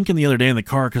was thinking the other day in the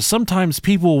car, because sometimes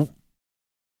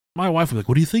my wife would be like,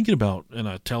 what are you thinking about? And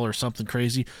I tell her something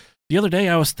crazy. The other day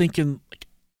I was thinking, like,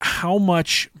 how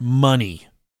much money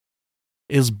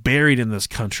is buried in this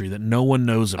country that no one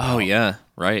knows about. Oh, yeah,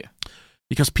 right.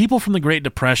 Because people from the Great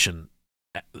Depression,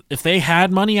 if they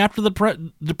had money after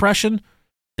the Depression,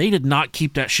 they did not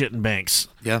keep that shit in banks.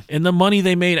 Yeah. And the money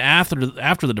they made after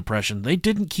the Depression, they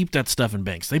didn't keep that stuff in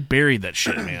banks. They buried that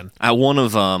shit, man. At one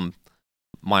of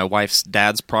my wife's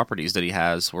dad's properties that he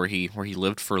has, where he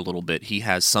lived for a little bit, he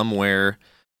has somewhere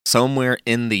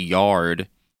in the yard,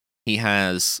 he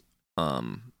has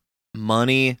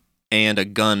money and a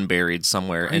gun buried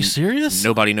somewhere. Are you serious?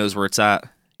 Nobody knows where it's at.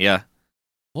 Yeah.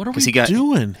 What are we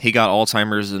doing? He got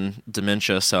Alzheimer's and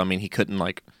dementia, so I mean, he couldn't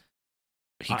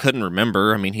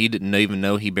remember. I mean, he didn't even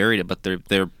know he buried it, but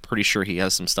they're pretty sure he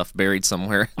has some stuff buried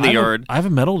somewhere in the yard. I have a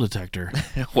metal detector.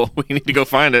 Well, we need to go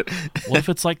find it. What if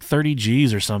it's like 30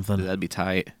 G's or something? That'd be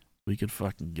tight. We could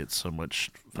fucking get so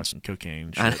much fucking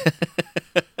cocaine shit.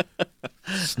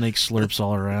 Snake slurps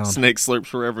all around. Snake slurps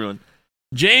for everyone.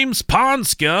 James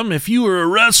Ponscum, if you were a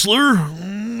wrestler,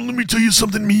 let me tell you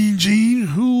something, Mean Gene.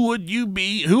 Who would you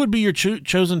be? Who would be your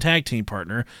chosen tag team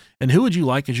partner, and who would you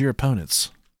like as your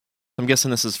opponents? I'm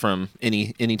guessing this is from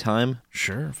any time.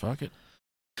 Sure, fuck it.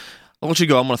 I'll let you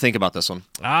go. I'm going to think about this one.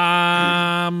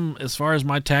 As far as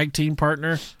my tag team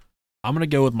partner, I'm going to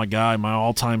go with my guy, my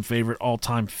all-time favorite,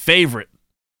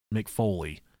 Mick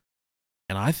Foley.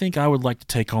 And I think I would like to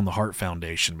take on the Hart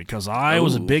Foundation because I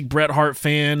was a big Bret Hart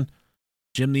fan.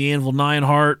 Jim the Anvil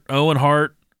Neidhart, Owen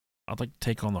Hart. I'd like to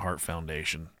take on the Hart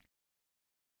Foundation.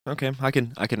 Okay, I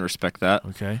can respect that.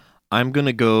 Okay. I'm going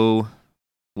to go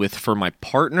with, for my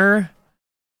partner,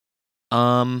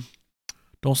 don't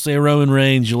say Roman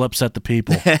Reigns, you'll upset the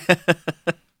people.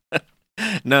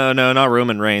 No, not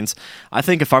Roman Reigns. I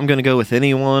think if I'm going to go with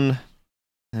anyone,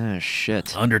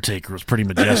 shit. Undertaker was pretty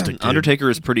majestic, dude. Undertaker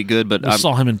is pretty good, but I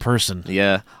saw him in person.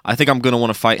 Yeah, I think I'm going to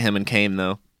want to fight him and Kane,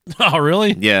 though. Oh,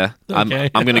 really? Yeah, okay.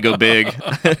 I'm going to go big.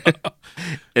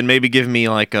 And maybe give me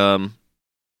like I'll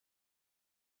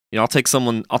take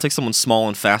someone small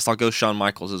and fast. I'll go Shawn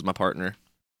Michaels as my partner.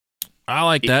 I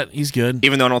like that. He's good.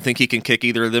 Even though I don't think he can kick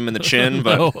either of them in the chin,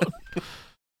 but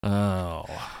Oh.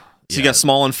 So you got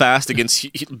small and fast against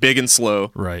big and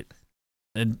slow. Right.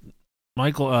 And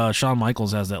Shawn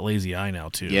Michaels has that lazy eye now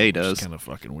too. Yeah, he does. Kind of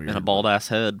fucking weird. And a bald ass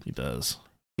head. He does.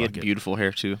 He had beautiful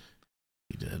hair too.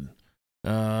 He did.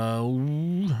 All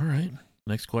right.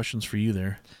 Next question's for you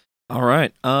there. All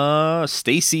right.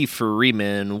 Stacy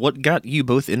Freeman, what got you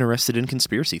both interested in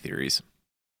conspiracy theories?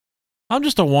 I'm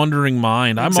just a wandering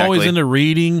mind. Exactly. I'm always into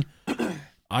reading.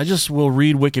 I just will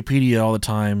read Wikipedia all the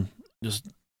time.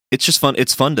 It's just fun.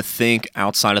 It's fun to think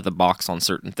outside of the box on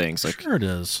certain things. Like, sure it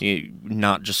is.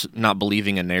 Not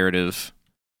believing a narrative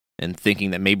and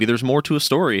thinking that maybe there's more to a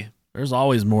story. There's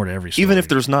always more to every story. Even if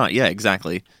there's not. Yeah,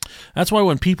 exactly. That's why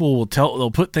when people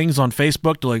they'll put things on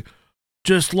Facebook, they're like,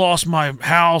 just lost my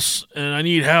house and I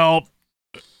need help.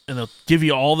 And they'll give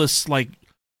you all this like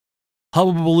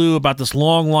hubbubaloo about this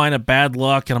long line of bad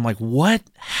luck. And I'm like, what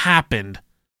happened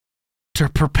to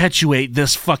perpetuate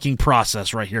this fucking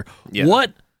process right here? Yeah.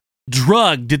 What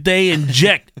drug did they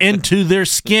inject into their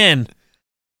skin?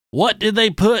 What did they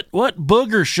put? What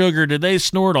booger sugar did they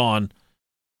snort on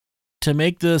to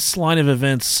make this line of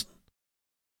events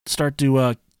start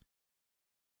to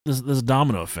this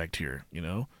domino effect here, you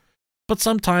know? But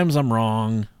sometimes I'm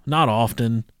wrong. Not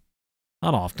often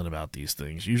about these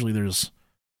things. Usually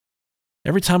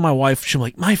every time my wife, she'll be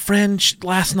like, my friend,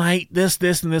 last night, this,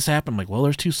 and this happened. I'm like, well,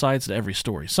 there's two sides to every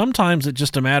story. Sometimes it's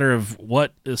just a matter of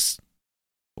what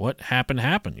happened,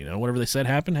 you know, whatever they said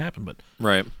happened. But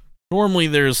right. Normally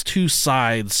there's two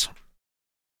sides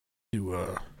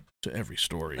to every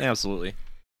story. Absolutely.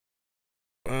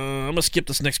 I'm going to skip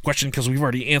this next question because we've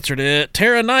already answered it.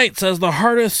 Tara Knight says the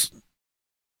hardest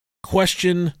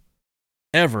question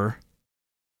ever.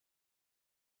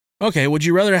 Okay, would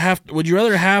you rather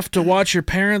have to watch your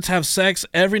parents have sex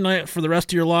every night for the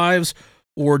rest of your lives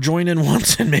or join in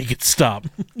once and make it stop?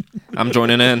 I'm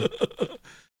joining in.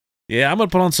 Yeah, I'm going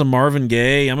to put on some Marvin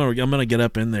Gaye. I'm going to get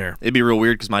up in there. It'd be real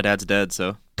weird cuz my dad's dead,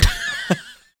 so.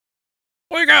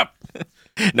 Wake up.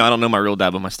 No, I don't know my real dad,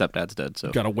 but my stepdad's dead,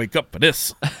 so. Got to wake up for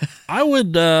this. I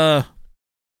would I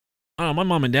don't know, my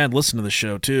mom and dad listen to the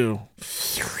show too.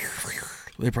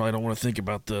 They probably don't want to think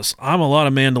about this. I'm a lot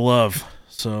of man to love.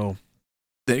 So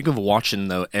think of watching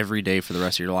though every day for the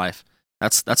rest of your life.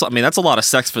 That's a lot of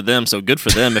sex for them. So good for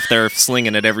them if they're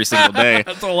slinging it every single day.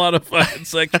 That's a lot of fucking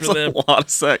sex That's for them. a lot of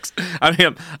sex. I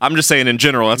mean, I'm just saying in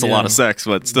general, that's a lot of sex,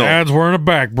 but still. Dad's wearing a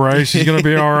back brace. He's gonna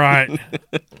be all right.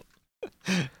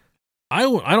 I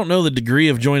don't know the degree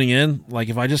of joining in. Like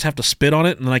if I just have to spit on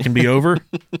it and then I can be over,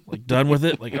 like done with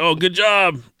it. Like, oh, good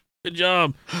job.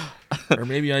 Or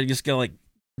maybe I just gotta like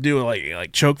do it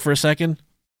like choke for a second.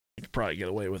 I could probably get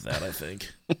away with that, I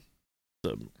think.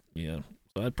 So yeah.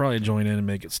 So I'd probably join in and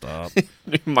make it stop.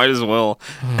 You might as well.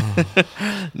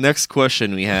 Next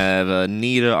question we have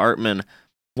Nita Artman.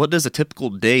 What does a typical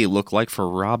day look like for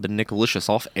Rob and Nicolicious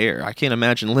off air? I can't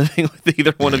imagine living with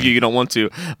either one of you. You don't want to,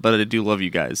 but I do love you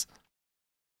guys.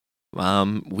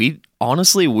 We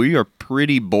are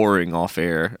pretty boring off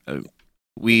air.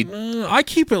 I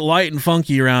keep it light and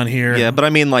funky around here. Yeah, but I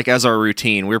mean, like as our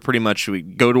routine, we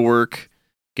go to work,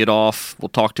 get off, we'll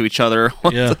talk to each other,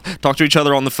 talk to each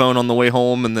other on the phone on the way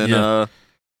home, and then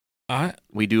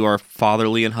we do our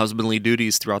fatherly and husbandly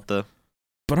duties throughout the.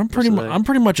 But I'm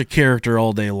pretty much a character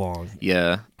all day long.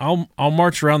 Yeah, I'll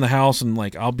march around the house and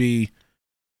like I'll be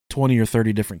 20 or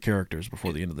 30 different characters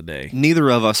before the end of the day. Neither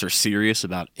of us are serious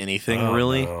about anything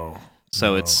really. No.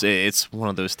 So it's one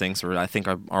of those things where I think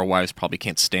our wives probably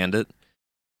can't stand it.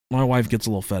 My wife gets a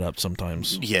little fed up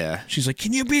sometimes. Yeah. She's like,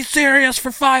 "Can you be serious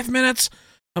for 5 minutes?"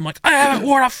 I'm like, "I haven't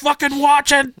worn a fucking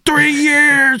watch in 3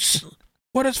 years.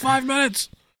 What is 5 minutes?"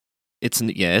 It's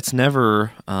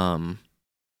never.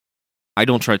 I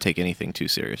don't try to take anything too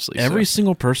seriously. Every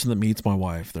single person that meets my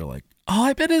wife, they're like, "Oh,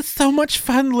 I bet it's so much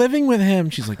fun living with him."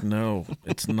 She's like, "No,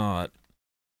 it's not.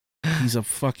 He's a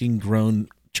fucking grown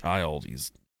child.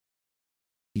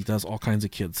 He does all kinds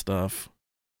of kid stuff.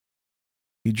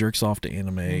 He jerks off to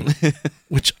anime,"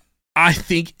 which I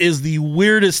think is the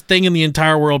weirdest thing in the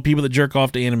entire world, people that jerk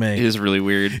off to anime. It is really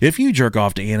weird. If you jerk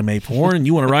off to anime porn and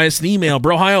you want to write us an email,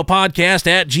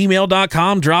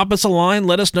 brohiopodcast@gmail.com, drop us a line,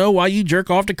 let us know why you jerk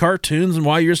off to cartoons and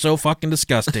why you're so fucking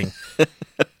disgusting.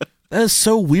 That is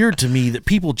so weird to me that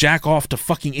people jack off to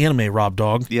fucking anime, Rob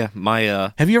Dog. Yeah,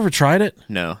 Have you ever tried it?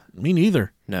 No. Me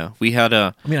neither. No. We had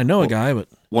I know a guy, but...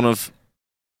 One of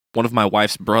my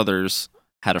wife's brothers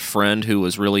had a friend who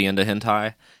was really into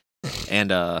hentai,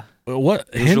 and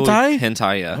what hentai?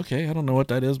 Hentai, yeah. Okay, I don't know what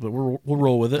that is, but we'll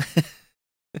roll with it.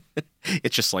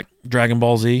 It's just like Dragon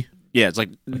Ball Z. Yeah, it's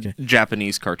like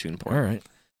Japanese cartoon porn. All right,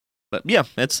 but yeah,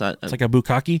 it's like a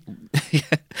bukkake. Yeah.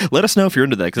 Let us know if you're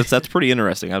into that because that's pretty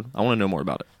interesting. I want to know more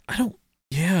about it. I don't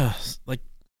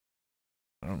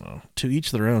know. To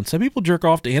each their own. Some people jerk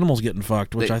off to animals getting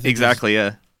fucked, which I think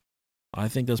yeah. I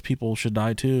think those people should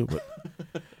die too, but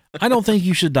I don't think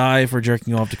you should die for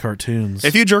jerking off to cartoons.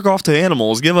 If you jerk off to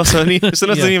animals, send us an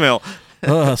email.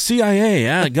 CIA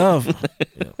 @gov.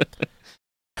 Yeah.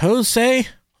 Jose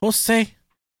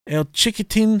El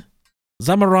Chiquitin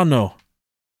Zamorano.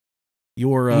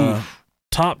 Your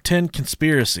top 10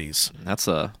 conspiracies.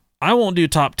 I won't do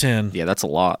top 10. Yeah, that's a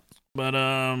lot. But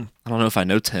I don't know if I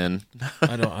know 10.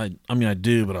 I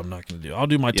do, but I'm not going to do. I'll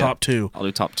do my top 2. I'll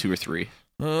do top 2 or 3.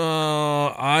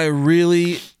 I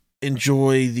really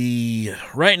enjoy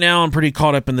right now I'm pretty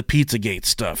caught up in the Pizzagate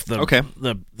stuff.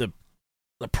 The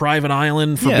private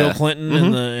island for Bill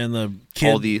Clinton and the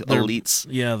kid, all the elites.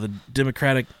 Yeah, the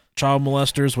Democratic child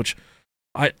molesters, which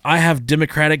I have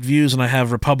Democratic views and I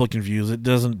have Republican views. It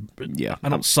doesn't I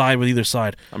don't side with either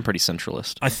side. I'm pretty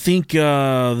centralist. I think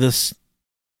this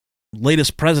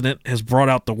latest president has brought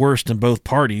out the worst in both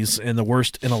parties and the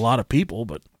worst in a lot of people,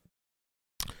 but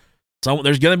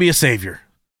there's going to be a savior.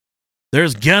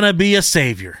 There's going to be a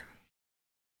savior.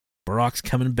 Barack's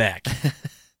coming back.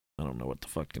 I don't know what the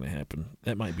fuck's going to happen.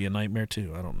 That might be a nightmare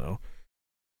too. I don't know.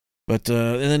 But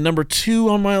and then number 2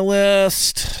 on my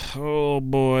list. Oh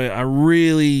boy, I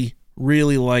really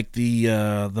like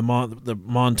the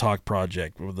Montauk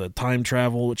Project, with the time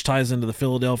travel, which ties into the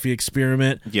Philadelphia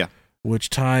experiment. Yeah. Which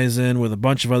ties in with a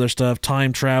bunch of other stuff,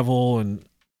 time travel and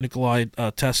Nikolai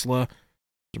Tesla.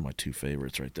 Those are my 2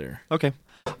 favorites right there. Okay.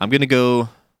 I'm going to go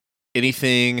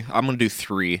anything. I'm going to do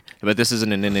 3, but this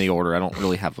isn't in any order. I don't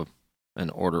really have an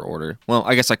order. Well,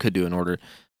 I guess I could do an order.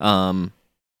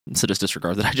 So just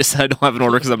disregard that I just said I don't have an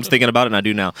order because I'm just thinking about it and I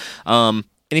do now.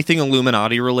 Anything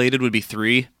Illuminati related would be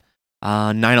 3.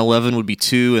 9/11 would be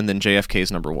 2, and then JFK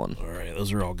is number 1. All right.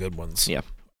 Those are all good ones. Yeah.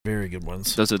 Very good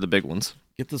ones. Those are the big ones.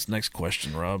 Get this next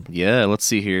question, Rob. Yeah, let's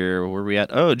see here. Where are we at?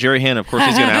 Oh, Jerry Hanna. Of course,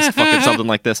 he's going to ask fucking something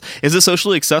like this. Is it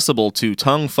socially accessible to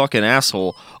tongue fucking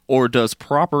asshole, or does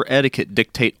proper etiquette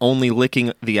dictate only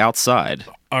licking the outside?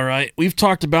 All right. We've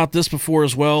talked about this before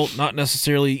as well, not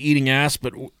necessarily eating ass,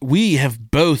 but we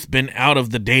have both been out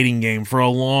of the dating game for a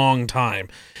long time.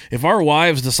 If our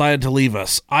wives decided to leave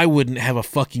us, I wouldn't have a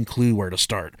fucking clue where to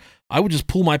start. I would just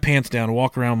pull my pants down and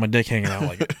walk around with my dick hanging out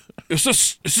like, is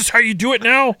this how you do it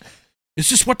now? Is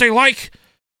this what they like?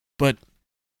 But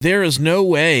there is no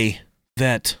way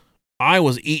that I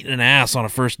was eating an ass on a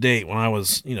first date when I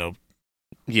was,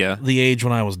 Yeah. the age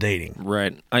when I was dating.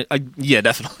 Right. Yeah,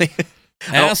 definitely.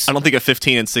 Ass? I don't think at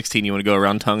 15 and 16 you want to go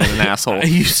around tonguing an asshole.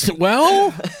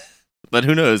 Well, But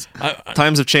who knows?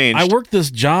 Times have changed. I worked this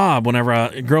job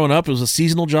whenever growing up. It was a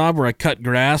seasonal job where I cut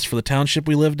grass for the township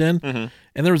we lived in. Mm-hmm.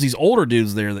 And there was these older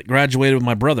dudes there that graduated with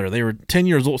my brother. They were 10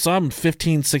 years old. So I'm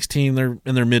 15, 16. They're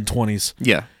in their mid-20s.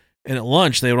 Yeah. And at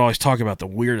lunch, they would always talk about the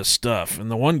weirdest stuff. And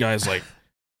the one guy's like,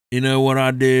 you know what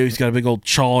I do? He's got a big old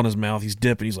chaw in his mouth. He's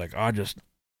dipping. He's like,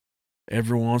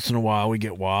 every once in a while we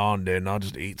get wild and I'll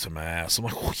just eat some ass. I'm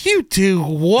like, well, you do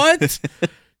what?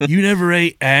 You never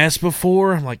ate ass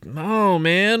before? I'm like, no,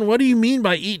 man. What do you mean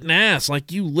by eating ass?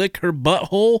 Like you lick her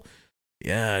butthole?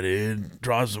 Yeah, dude.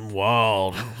 Drives them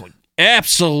wild. I'm like,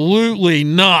 absolutely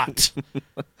not.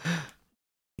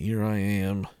 Here I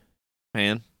am.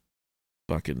 Man.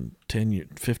 Fucking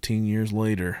 15 years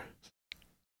later.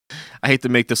 I hate to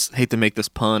make this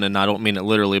pun, and I don't mean it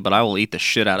literally, but I will eat the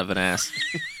shit out of an ass.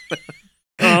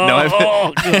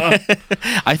 God.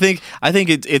 I think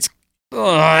it's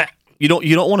you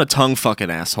don't want a tongue fucking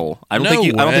asshole. I don't think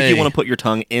you want to put your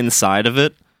tongue inside of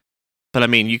it. But I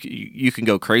mean, you can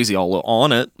go crazy all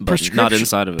on it, but not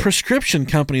inside of it. Prescription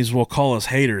companies will call us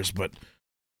haters, but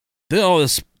all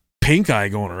this pink eye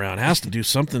going around has to do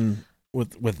something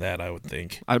with that, I would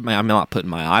think. I'm not putting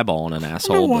my eyeball on an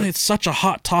asshole. I don't know why it's such a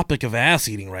hot topic of ass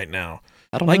eating right now.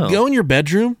 I don't know. Go in your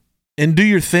bedroom and do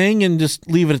your thing and just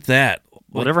leave it at that.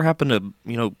 Whatever happened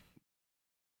to,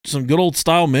 some good old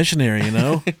style missionary,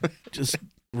 just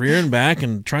rearing back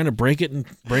and trying to break it in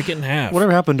half.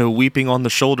 Whatever happened to weeping on the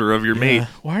shoulder of your mate?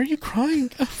 Why are you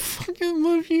crying? I fucking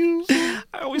love you.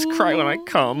 I always cry when I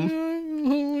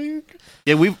come.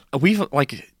 Yeah, we've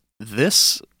like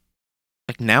this.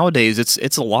 Like nowadays,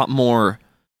 it's a lot more,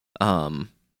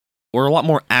 we're a lot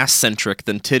more ass centric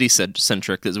than titty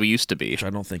centric as we used to be. Which I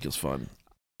don't think is fun.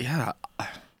 Yeah,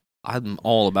 I'm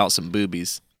all about some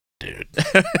boobies, dude.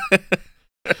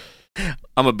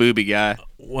 I'm a booby guy.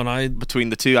 Between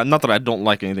the two, not that I don't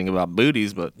like anything about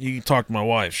booties, but you can talk to my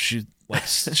wife.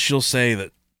 She'll say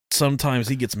that sometimes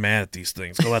he gets mad at these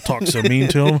things because I talk so mean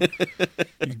to him.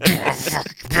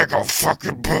 Big old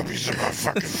fucking boobies in my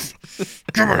fucking.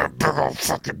 Give me that big old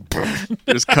fucking boobies.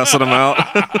 Just cussing them out.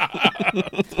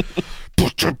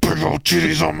 Put your big old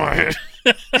titties on my head.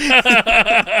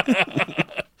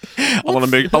 I want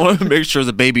to make sure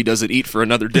the baby doesn't eat for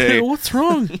another day. What's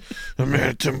wrong? I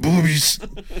mean, them boobies.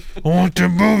 I want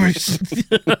them boobies.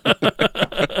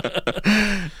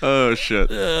 Oh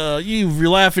shit! You're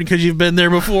laughing because you've been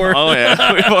there before. Oh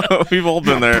yeah, we've all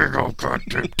been there. Big old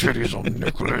goddamn titties on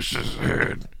Nicholas's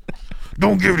head.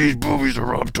 Don't give these boobies a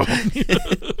rub, Tom.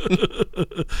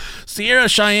 Sierra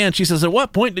Cheyenne, she says, at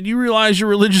what point did you realize your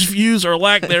religious views or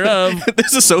lack thereof?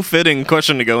 This is so fitting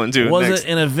question to go into. Was next. it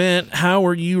an event? How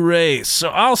were you raised? So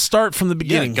I'll start from the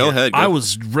beginning. Yeah, go ahead. I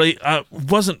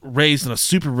wasn't raised in a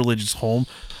super religious home.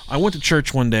 I went to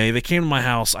church one day. They came to my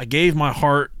house. I gave my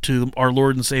heart to our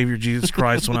Lord and Savior Jesus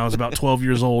Christ when I was about 12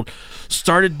 years old.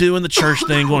 Started doing the church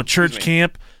thing, going to church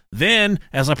camp. Then,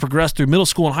 as I progressed through middle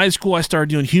school and high school, I started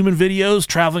doing human videos,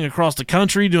 traveling across the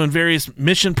country, doing various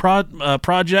mission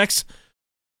projects,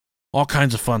 all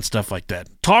kinds of fun stuff like that.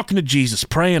 Talking to Jesus,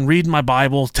 praying, reading my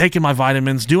Bible, taking my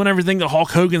vitamins, doing everything that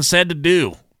Hulk Hogan said to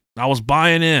do. I was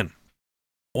buying in.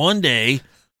 One day,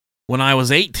 when I was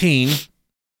 18,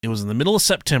 it was in the middle of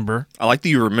September. I like that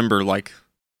you remember,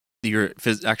 you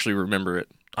actually remember it.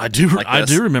 I do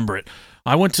remember it.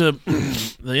 I went to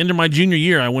the end of my junior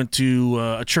year. I went to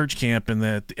a church camp, and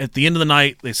at the end of the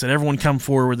night, they said, everyone come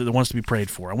forward that wants to be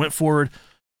prayed for. I went forward.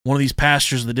 One of these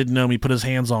pastors that didn't know me put his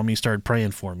hands on me, started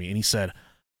praying for me, and he said,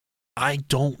 I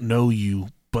don't know you,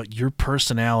 but your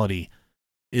personality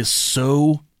is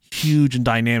so huge and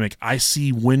dynamic. I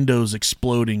see windows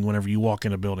exploding whenever you walk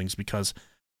into buildings because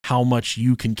how much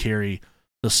you can carry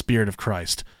the Spirit of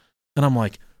Christ. And I'm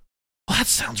like, well, that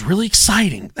sounds really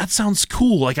exciting. That sounds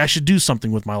cool. Like I should do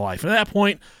something with my life. And at that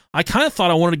point, I kind of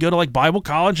thought I wanted to go to Bible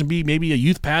college and be maybe a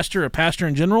youth pastor, a pastor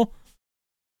in general.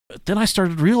 But then I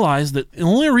started to realize that the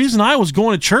only reason I was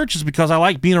going to church is because I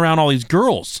like being around all these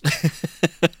girls.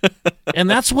 And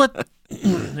that's what,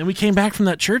 and we came back from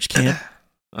that church camp,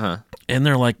 and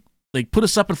they're like, they put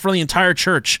us up in front of the entire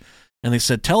church, and they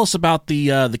said, "Tell us about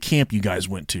the camp you guys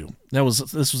went to."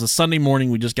 This was a Sunday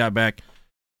morning. We just got back,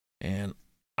 and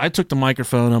I took the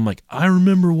microphone. I'm like, I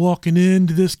remember walking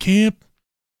into this camp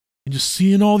and just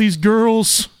seeing all these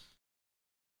girls,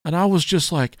 and I was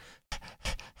just like,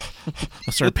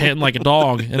 I started panting like a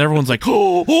dog, and everyone's like,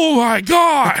 oh my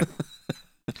God.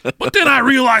 But then I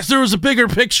realized there was a bigger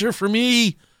picture for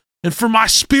me and for my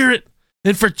spirit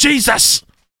and for Jesus.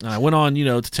 And I went on,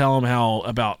 to tell him how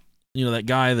about, that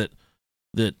guy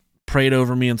that prayed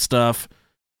over me and stuff.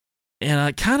 And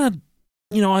I kind of,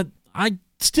 I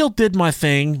still did my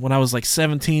thing when I was like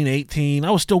 17, 18.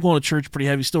 I was still going to church pretty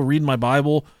heavy, still reading my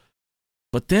Bible.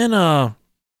 But then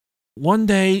one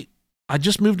day, I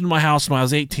just moved into my house when I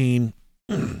was 18.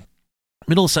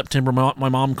 Middle of September, my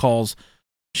mom calls.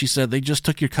 She said they just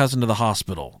took your cousin to the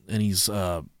hospital, and he's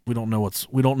we don't know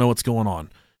what's going on.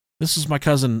 This is my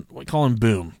cousin. We call him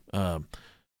Boom.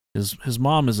 His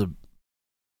mom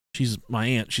she's my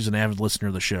aunt. She's an avid listener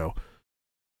of the show,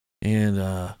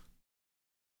 and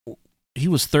he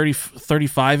was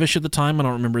 35-ish at the time. I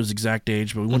don't remember his exact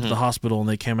age, but we went to the hospital, and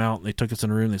they came out and they took us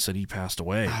in a room. They said he passed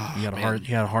away. He had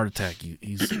a heart attack.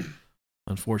 He's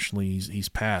unfortunately he's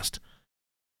passed.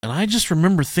 And I just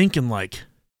remember thinking, like,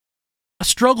 I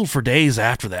struggled for days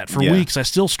after that. For weeks, I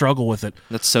still struggle with it.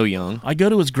 That's so young. I go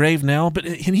to his grave now, but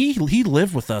he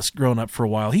lived with us growing up for a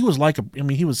while. He was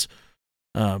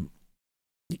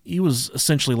he was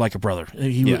essentially like a brother.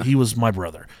 He was my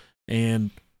brother.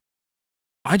 And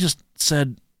I just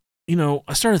said,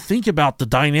 I started thinking about the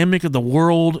dynamic of the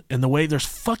world and the way there's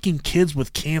fucking kids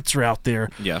with cancer out there.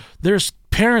 Yeah. There's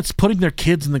parents putting their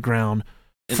kids in the ground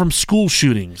from school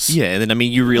shootings. Yeah, and then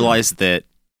you realize that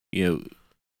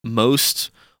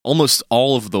almost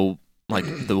all of the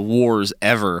wars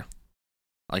ever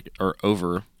are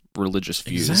over religious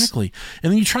views. Exactly.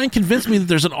 And then you try and convince me that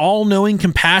there's an all-knowing,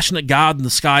 compassionate God in the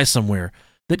sky somewhere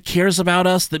that cares about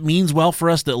us, that means well for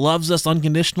us, that loves us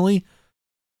unconditionally.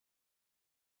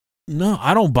 No,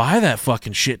 I don't buy that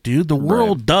fucking shit, dude. The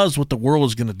world does what the world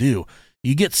is going to do.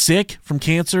 You get sick from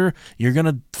cancer, you're going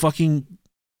to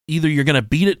either you're going to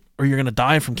beat it or you're going to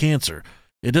die from cancer.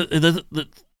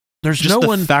 There's just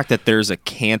the fact that there's a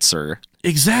cancer.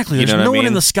 Exactly. There's no one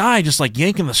in the sky just like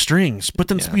yanking the strings. But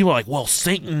then people are like, well,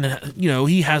 Satan,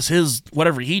 he has his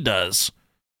whatever he does.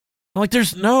 I'm like,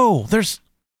 without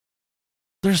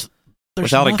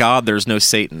a God, there's no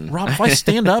Satan. Rob, if I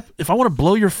stand up, if I want to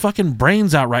blow your fucking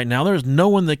brains out right now, there's no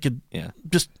one that could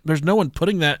there's no one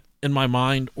putting that in my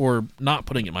mind or not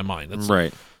putting it in my mind. That's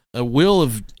right. A will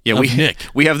of Nick.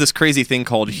 We have this crazy thing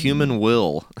called human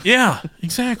will. Yeah,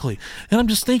 exactly. And I'm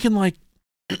just thinking like,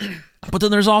 but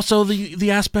then there's also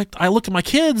the aspect, I look at my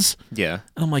kids and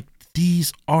I'm like,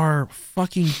 these are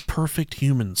fucking perfect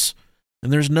humans.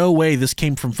 And there's no way this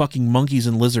came from fucking monkeys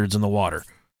and lizards in the water.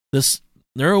 There's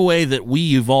no way that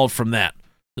we evolved from that.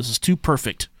 This is too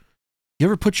perfect. You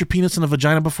ever put your penis in a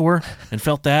vagina before and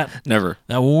felt that? Never.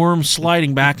 That warm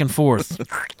sliding back and forth.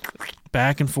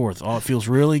 Back and forth. Oh, it feels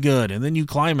really good. And then you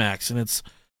climax, and it's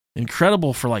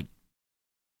incredible for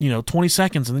 20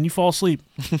 seconds, and then you fall asleep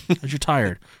because you're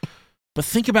tired. But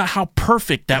think about how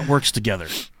perfect that works together.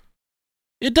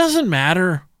 It doesn't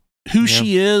matter who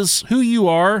she is, who you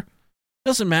are. It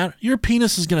doesn't matter. Your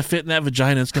penis is going to fit in that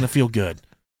vagina. It's going to feel good.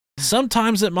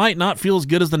 Sometimes it might not feel as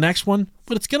good as the next one,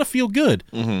 but it's going to feel good.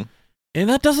 Mm-hmm. And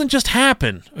that doesn't just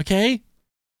happen, okay?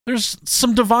 There's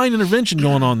some divine intervention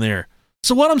going on there.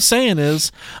 So what I'm saying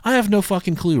is, I have no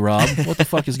fucking clue, Rob, what the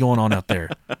fuck is going on out there.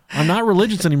 I'm not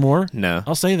religious anymore. No.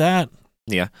 I'll say that.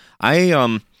 Yeah.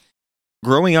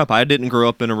 Growing up, I didn't grow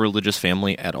up in a religious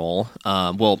family at all.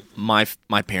 Well, my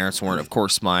parents weren't. Of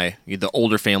course, the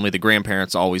older family, the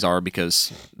grandparents always are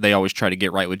because they always try to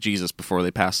get right with Jesus before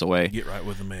they pass away. Get right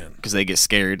with the man. Because they get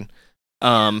scared.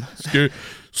 Scared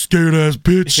ass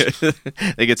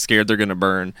bitch. They get scared they're going to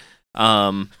burn.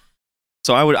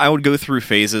 So I would go through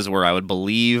phases where I would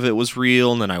believe it was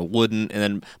real and then I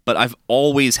wouldn't, but I've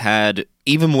always had,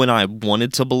 even when I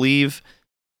wanted to believe,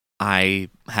 I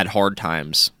had hard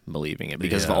times believing it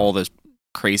because of all this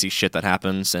crazy shit that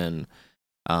happens, and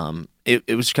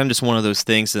it was kind of just one of those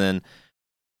things. And then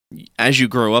as you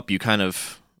grow up,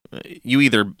 you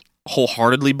either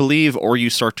wholeheartedly believe or you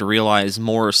start to realize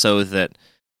more so that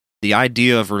the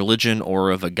idea of religion or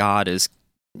of a God is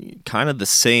kind of the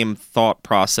same thought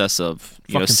process of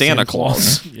Santa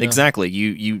Claus. Yeah. Exactly.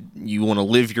 You want to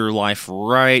live your life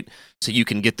right so you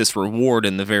can get this reward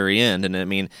in the very end. And I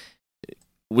mean,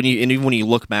 even when you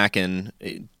look back in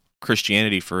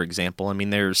Christianity, for example, I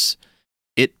mean,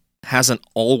 it hasn't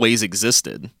always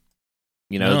existed.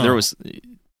 No. There was.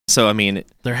 So I mean,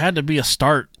 there had to be a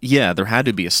start. Yeah, there had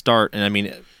to be a start, and I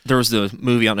mean, There was the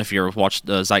movie, I don't know if you ever watched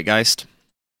Zeitgeist.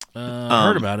 I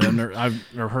heard about it.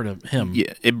 I've never heard of him.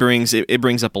 Yeah, it brings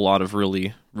up a lot of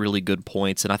really, really good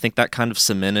points, and I think that kind of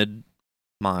cemented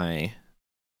my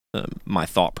my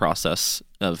thought process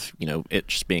of it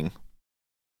just being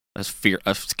a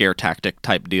scare tactic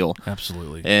type deal.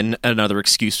 Absolutely. And another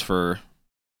excuse for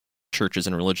churches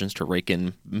and religions to rake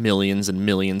in millions and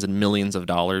millions and millions of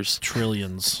dollars,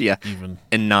 trillions, even,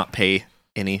 and not pay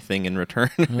anything in return.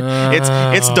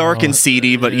 It's dark and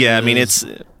seedy, but yeah, I mean,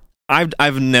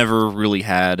 I've never really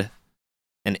had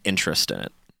an interest in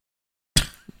it.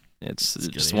 It's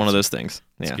just one of those things.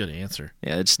 That's a good answer.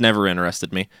 Yeah, it's never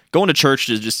interested me. Going to church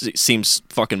it seems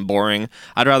fucking boring.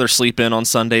 I'd rather sleep in on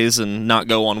Sundays and not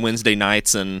go on Wednesday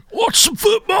nights and watch some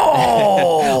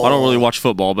football. I don't really watch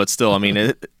football, but still, I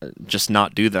mean, just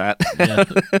not do that. Yeah.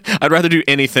 I'd rather do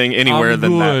anything anywhere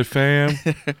than that. Fam.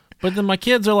 But then my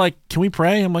kids are like, "Can we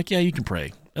pray?" I'm like, "Yeah, you can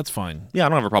pray. That's fine." Yeah, I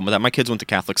don't have a problem with that. My kids went to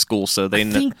Catholic school, so they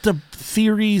think the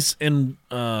theories and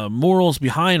morals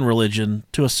behind religion,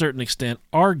 to a certain extent,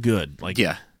 are good. Like,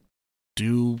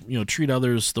 treat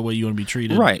others the way you want to be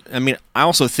treated. Right. I mean, I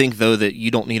also think though that you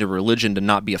don't need a religion to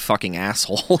not be a fucking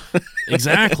asshole.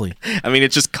 Exactly. I mean,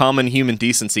 it's just common human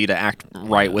decency to act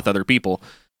right with other people.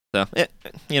 So,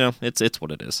 it's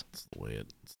what it is. It's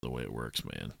the way it works,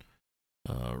 man.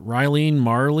 Rylene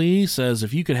Marley says,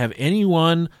 if you could have any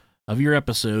one of your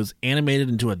episodes animated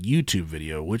into a YouTube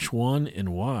video, which one and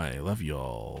why? Love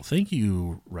y'all. Thank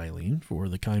you, Rylene, for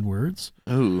the kind words.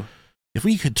 Ooh. If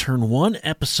we could turn one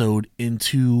episode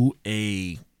into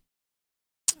I'd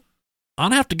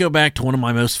have to go back to one of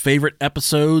my most favorite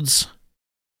episodes,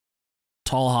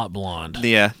 Tall Hot Blonde.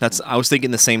 Yeah, I was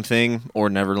thinking the same thing, or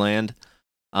Neverland.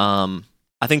 I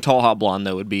think Tall Hot Blonde,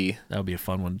 though, would be a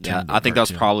fun one. Yeah, I think that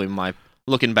was probably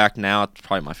looking back now, it's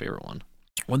probably my favorite one.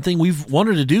 One thing we've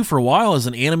wanted to do for a while is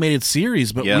an animated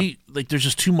series, but there's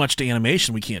just too much to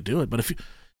animation. We can't do it. But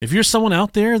if you're someone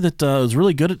out there that is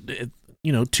really good at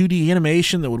 2D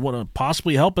animation that would want to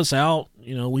possibly help us out,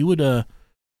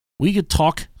 we could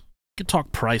talk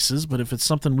prices. But if it's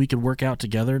something we could work out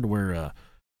together to where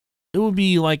it would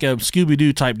be like a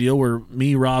Scooby-Doo type deal where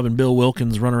me, Rob, and Bill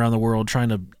Wilkins run around the world trying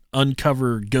to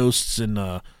uncover ghosts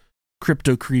and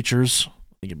crypto creatures,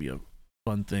 I think it'd be a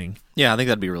fun thing. Yeah, I think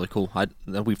that'd be really cool.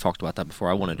 We've talked about that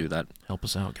before. I want to do that. Help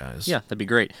us out, guys. Yeah, that'd be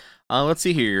great. Let's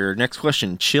see here. Next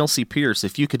question. Chelsea Pierce.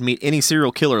 If you could meet any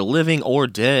serial killer, living or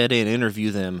dead, and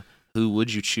interview them, who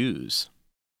would you choose?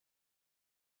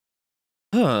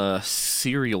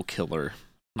 Serial killer.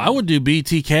 I would do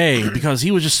BTK because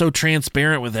he was just so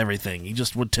transparent with everything. He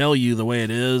just would tell you the way it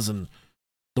is and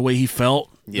the way he felt.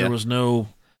 Yeah. There was no...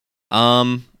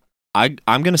 I'm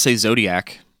going to say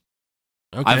Zodiac.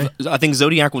 Okay. I think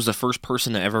Zodiac was the first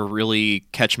person to ever really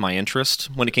catch my interest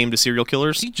when it came to serial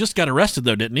killers. He just got arrested,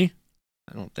 though, didn't he?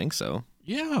 I don't think so.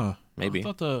 Yeah. Maybe.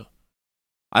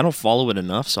 I don't follow it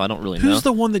enough, so I don't really know. Who's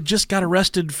the one that just got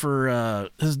arrested for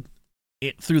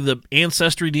through the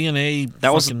Ancestry DNA?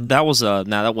 That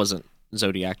wasn't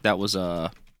Zodiac. That was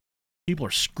People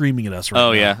are screaming at us right now.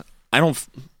 Oh, yeah.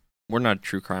 We're not a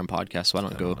true crime podcast, so I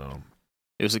don't know.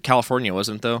 It was in California,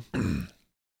 wasn't it, though?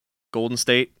 Golden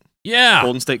State? Yeah.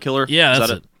 Golden State Killer? Yeah,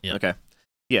 that's it. Yeah. Okay.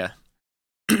 Yeah.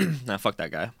 Nah, fuck that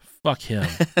guy. Fuck him.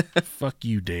 Fuck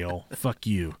you, Dale. Fuck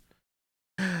you.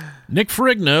 Nick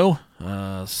Ferrigno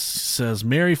says,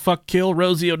 marry, fuck, kill,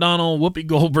 Rosie O'Donnell, Whoopi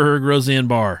Goldberg, Roseanne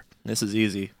Barr. This is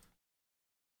easy.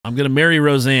 I'm going to marry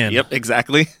Roseanne. Yep,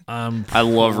 exactly. I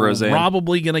love Roseanne.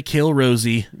 Probably going to kill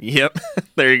Rosie. Yep.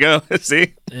 There you go.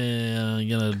 See? And I'm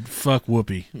going to fuck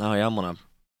Whoopi. Oh, yeah, I'm going to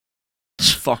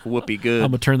fuck Whoopi good.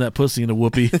 I'm going to turn that pussy into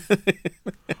Whoopi.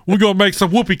 We're going to make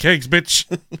some Whoopi cakes, bitch.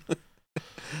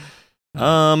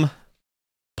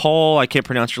 Paul, I can't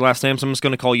pronounce your last name, so I'm just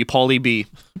going to call you Paulie B.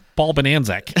 Paul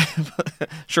Bonanzac.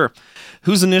 Sure.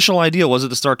 Whose initial idea was it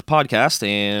to start the podcast,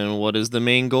 and what is the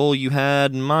main goal you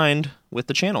had in mind with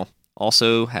the channel?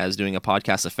 Also, has doing a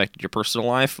podcast affected your personal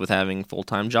life with having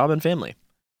full-time job and family?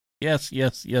 Yes,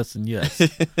 and yes.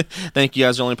 Thank you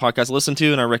guys. The only podcast I listen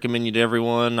to, and I recommend you to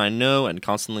everyone I know and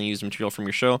constantly use material from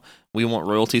your show. We want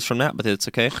royalties from that, but it's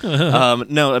okay.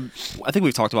 No, I think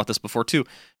we've talked about this before too.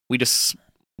 You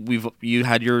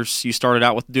started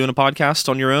out with doing a podcast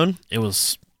on your own.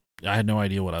 I had no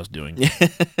idea what I was doing.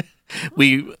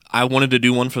 I wanted to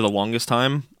do one for the longest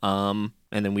time. And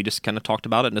then we just kind of talked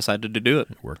about it and decided to do it.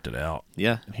 Worked it out.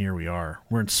 Yeah. And here we are.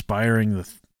 We're inspiring the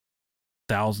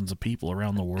thousands of people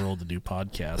around the world to do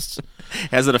podcasts.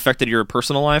 Has it affected your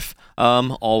personal life?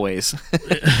 Always.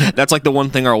 That's like the one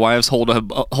thing our wives hold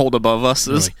above us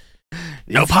is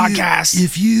no podcast.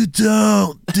 If you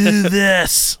don't do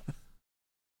this,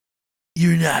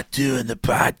 You're not doing the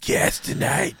podcast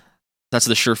tonight. That's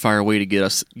the surefire way to get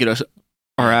us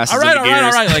our asses All right, into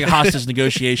gears. like a hostage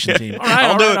negotiation team. All right,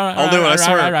 I'll do it. I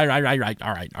swear.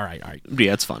 All right.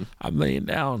 Yeah, it's fun. I'm laying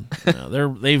down.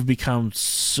 They've become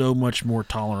so much more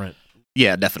tolerant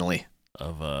Yeah, definitely.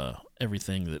 of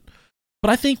everything that.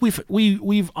 But I think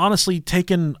we've honestly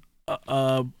taken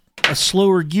a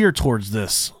slower gear towards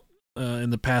this in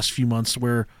the past few months,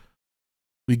 where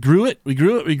we grew it,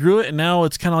 and now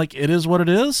it's kind of like it is what it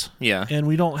is, Yeah. and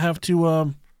we don't have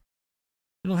to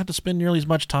spend nearly as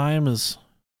much time as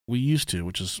we used to,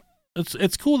 which is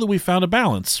it's cool that we found a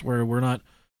balance where we're not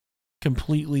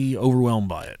completely overwhelmed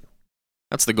by it.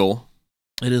 That's the goal.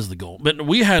 It is the goal. But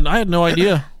I had no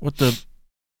idea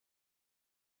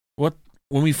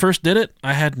when we first did it,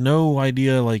 I had no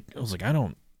idea. Like, I was like,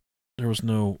 there was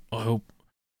no hope.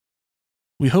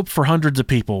 We hoped for hundreds of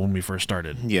people when we first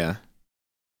started. Yeah.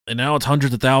 And now it's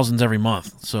hundreds of thousands every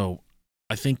month. So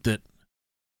I think that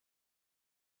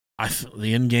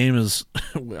the end game is,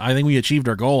 I think we achieved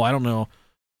our goal. I don't know.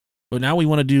 But now we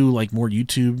want to do like more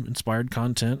YouTube inspired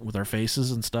content with our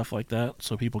faces and stuff like that,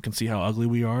 so people can see how ugly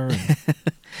we are. And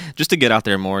Just to get out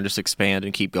there more and just expand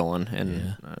and keep going.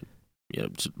 And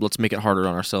let's make it harder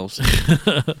on ourselves.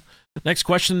 Next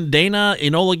question, Dana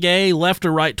Enola Gay, left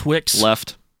or right Twix?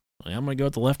 Left. I'm going to go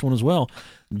with the left one as well.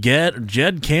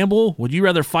 Jed Campbell, would you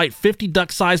rather fight 50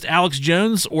 duck-sized Alex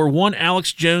Jones or one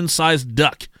Alex Jones-sized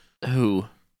duck? Who?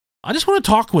 I just want to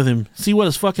talk with him, see what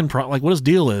his fucking what his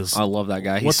deal is. I love that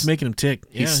guy. What's making him tick?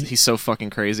 He's so fucking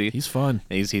crazy. He's fun.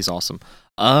 He's awesome.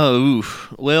 Oh,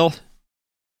 well,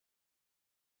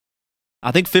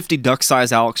 I think 50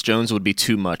 duck-sized Alex Jones would be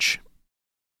too much.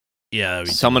 Yeah.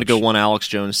 So I'm going to go one Alex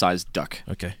Jones-sized duck.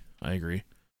 Okay, I agree.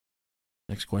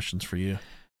 Next question's for you.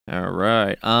 All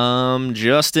right.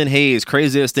 Justin Hayes,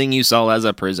 craziest thing you saw as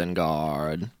a prison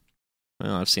guard.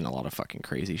 Well, I've seen a lot of fucking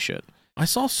crazy shit. I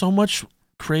saw so much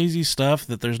crazy stuff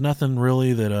that there's nothing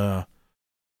really that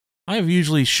I've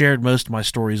usually shared most of my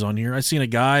stories on here. I seen a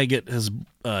guy get his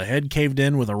head caved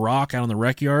in with a rock out in the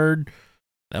rec yard.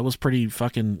 That was pretty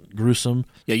fucking gruesome.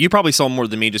 Yeah, you probably saw more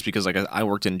than me just because like I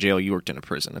worked in jail, you worked in a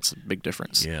prison. That's a big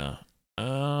difference. Yeah.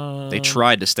 They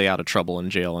tried to stay out of trouble in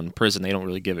jail. In prison, they don't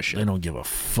really give a shit. They don't give a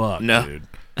fuck, No. dude.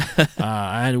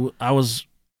 I was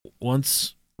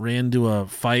once ran into a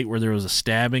fight where there was a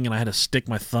stabbing, and I had to stick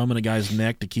my thumb in a guy's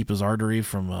neck to keep his artery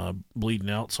from bleeding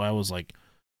out. So I was like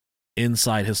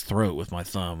inside his throat with my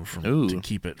thumb to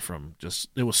keep it from just.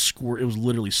 It was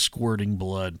literally squirting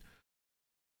blood.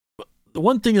 But the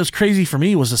one thing that was crazy for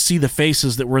me was to see the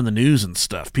faces that were in the news and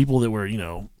stuff. People that were,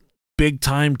 big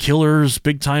time killers,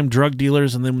 big time drug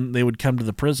dealers, and then they would come to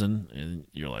the prison, and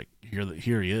you're like,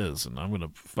 here he is, and I'm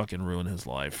gonna fucking ruin his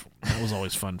life. That was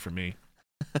always fun for me.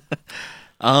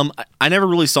 I never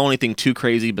really saw anything too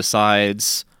crazy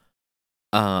besides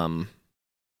the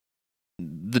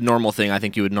normal thing I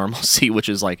think you would normally see, which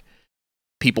is like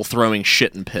people throwing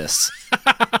shit and piss.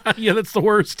 Yeah, that's the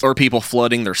worst. Or people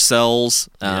flooding their cells.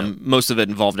 Yeah. Most of it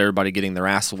involved everybody getting their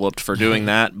ass whooped for doing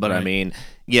that. But Right. I mean,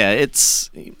 yeah,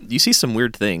 you see some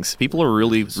weird things. People are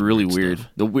really, really weird.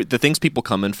 The things people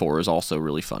come in for is also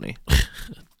really funny.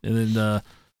 And then I'm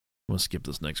gonna skip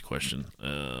this next question.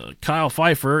 Kyle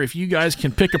Pfeiffer, if you guys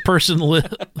can pick a person, you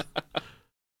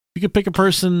could pick a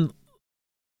person's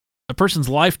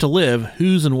life to live,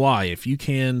 whose and why. If you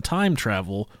can time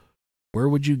travel, where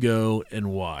would you go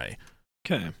and why?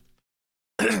 Okay.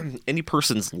 Any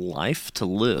person's life to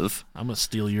live. I'm gonna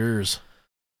steal yours.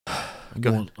 I'm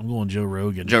Go going Joe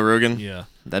Rogan. Joe Rogan? Yeah.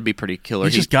 That'd be pretty killer.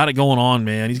 He's just got it going on,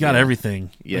 man. He's got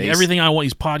everything. Yeah, Like, everything I want.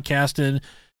 He's podcasting.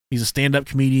 He's a stand-up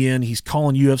comedian. He's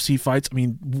calling UFC fights. I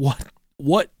mean,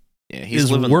 what he's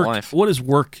is living work? life. What is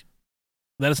work?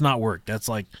 That is not work. That's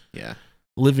like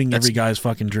living That's every guy's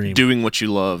fucking dream. Doing what you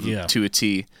love to a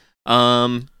T.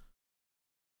 I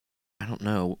don't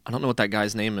know. I don't know what that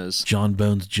guy's name is. John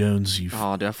Bones Jones. I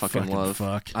fucking love.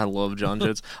 Fuck. I love John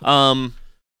Jones.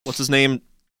 What's his name?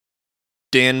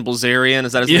 Dan Blazarian.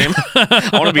 Is that his name?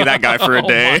 I want to be that guy for a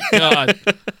day. Oh my god.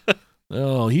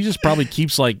 Oh, he just probably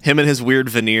keeps like him and his weird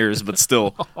veneers, but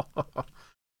still.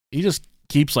 He just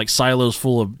keeps like silos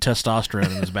full of testosterone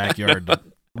in his backyard to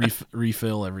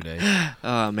refill every day.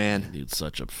 Oh man, dude's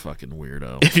such a fucking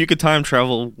weirdo. If you could time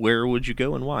travel, where would you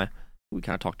go and why? We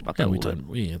kind of talked about that.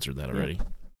 We answered that already. Yeah.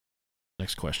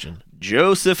 Next question.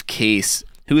 Joseph Case,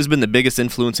 who has been the biggest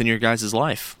influence in your guys'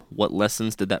 life? What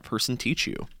lessons did that person teach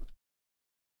you?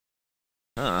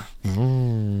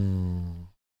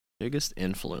 Biggest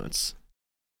influence.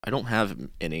 I don't have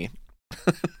any.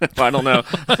 I don't know.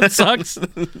 That sucks.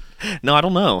 No, I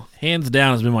don't know. Hands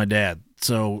down has been my dad.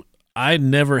 So I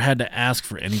never had to ask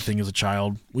for anything as a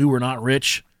child. We were not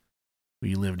rich.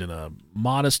 We lived in a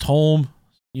modest home,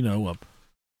 you know,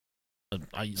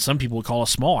 some people would call a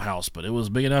small house, but it was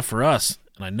big enough for us.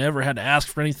 And I never had to ask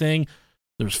for anything.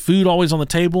 There was food always on the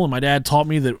table, and my dad taught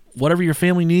me that whatever your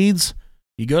family needs,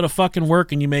 you go to fucking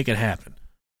work and you make it happen.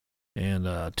 And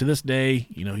to this day,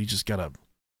 you know, he just got a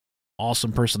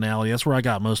awesome personality. That's where I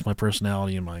got most of my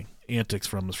personality and my antics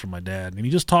from, is from my dad. And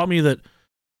he just taught me that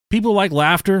people like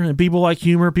laughter and people like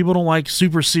humor. People don't like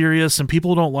super serious, and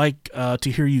people don't like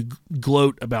to hear you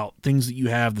gloat about things that you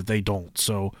have that they don't.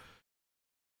 So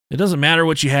it doesn't matter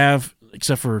what you have,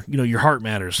 except for, you know, your heart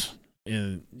matters.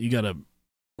 And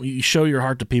you show your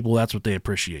heart to people, that's what they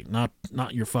appreciate. Not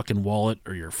your fucking wallet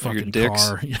or your fucking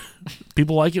car.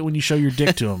 People like it when you show your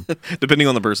dick to them. Depending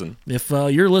on the person. If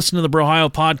you're listening to the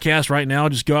Brohio podcast right now,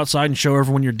 just go outside and show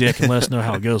everyone your dick and let us know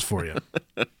how it goes for you.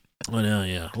 But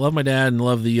yeah, I love my dad and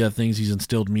love the things he's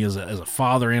instilled in me as a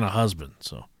father and a husband.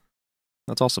 So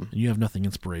that's awesome. And you have nothing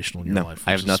inspirational in your life.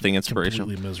 I have nothing inspirational.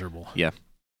 Completely miserable. Yeah.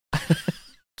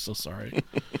 So sorry.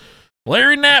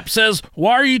 Larry Knapp says,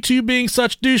 "Why are you two being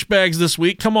such douchebags this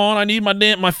week? Come on, I need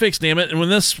my fix, damn it." And when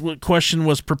this question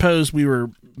was proposed, we were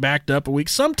backed up a week.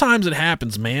 Sometimes it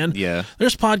happens, man. Yeah.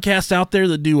 There's podcasts out there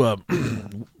that do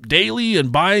daily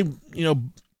and twice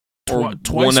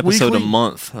one episode weekly. a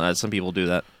month. Some people do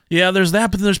that. Yeah, there's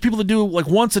that, but then there's people that do like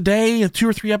once a day, 2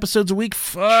 or 3 episodes a week.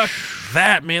 Fuck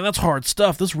that, man. That's hard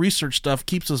stuff. This research stuff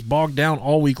keeps us bogged down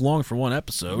all week long for one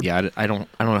episode. Yeah, I don't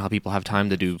know how people have time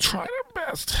to do Try their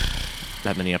best.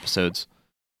 that many episodes.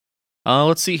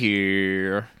 Let's see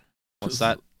here. What's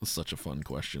that? That's such a fun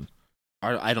question.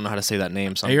 I don't know how to say that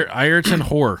name. Ayrton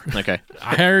Hoare. Okay.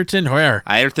 Ayrton Hoare.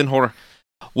 Ayrton Hoare.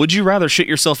 Would you rather shit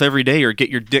yourself every day or get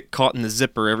your dick caught in the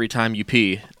zipper every time you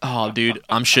pee? Oh, dude,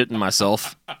 I'm shitting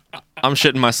myself. I'm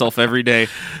shitting myself every day.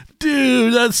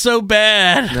 Dude, that's so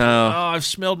bad. No. Oh, I've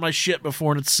smelled my shit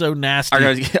before, and it's so nasty.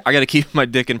 I gotta keep my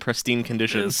dick in pristine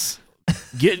condition.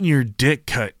 Getting your dick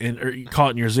caught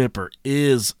in your zipper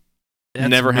is...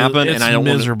 never happened, and I don't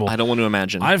miserable. I don't want to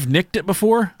imagine. I've nicked it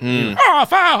before.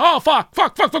 Fuck.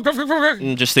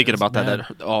 Just thinking about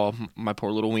that, my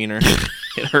poor little wiener.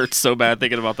 It hurts so bad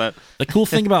thinking about that. The cool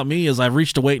thing about me is I've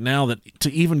reached a weight now that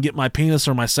to even get my penis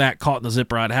or my sack caught in the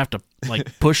zipper, I'd have to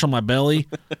like push on my belly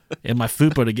and my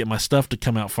fupa to get my stuff to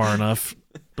come out far enough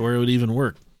to where it would even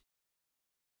work.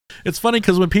 It's funny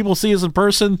because when people see us in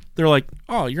person, they're like,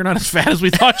 "Oh, you're not as fat as we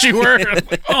thought you were."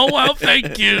 Like, oh, well,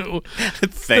 thank you.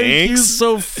 Thanks. Thank you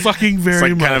so fucking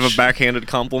very much. Kind of a backhanded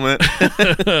compliment.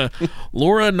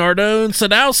 Laura Nardone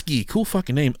Sadowski. Cool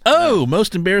fucking name. Oh,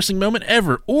 most embarrassing moment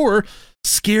ever. Or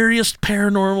scariest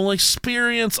paranormal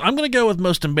experience. I'm going to go with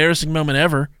most embarrassing moment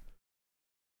ever.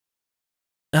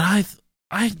 And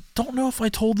I don't know if I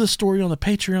told this story on the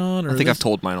Patreon or I think I've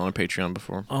told mine on a Patreon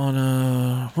before.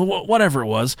 Whatever it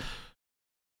was.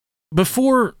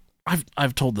 Before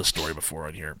I've told this story before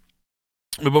on here.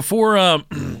 But before I'm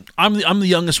the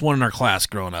youngest one in our class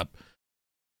growing up.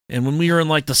 And when we were in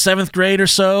like the 7th grade or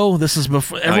so, this is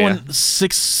before everyone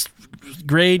 6th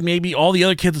grade maybe, all the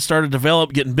other kids had started to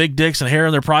develop getting big dicks and hair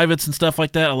in their privates and stuff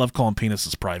like that. I love calling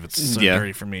penises privates. It's so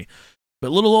dirty for me.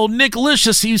 But little old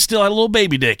Nicolicious, he still had a little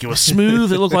baby dick. It was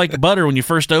smooth. It looked like butter when you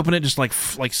first open it, just like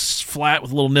flat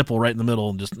with a little nipple right in the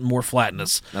middle and just more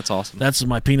flatness. That's awesome. That's what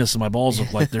my penis and my balls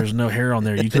look like. There's no hair on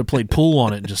there. You could have played pool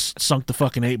on it and just sunk the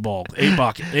fucking 8-ball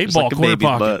like quarter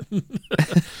pocket.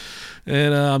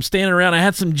 And I'm standing around. I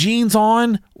had some jeans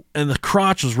on, and the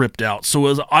crotch was ripped out.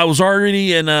 So I was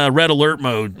already in red alert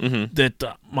mode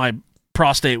that my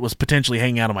prostate was potentially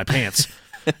hanging out of my pants.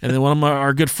 And then one of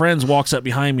our good friends walks up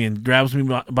behind me and grabs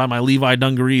me by my Levi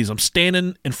dungarees. I'm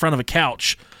standing in front of a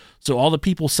couch, so all the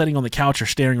people sitting on the couch are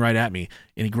staring right at me.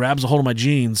 And he grabs a hold of my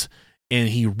jeans, and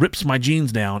he rips my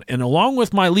jeans down. And along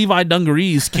with my Levi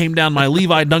dungarees came down my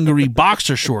Levi dungaree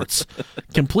boxer shorts,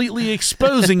 completely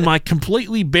exposing my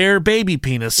completely bare baby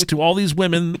penis to all these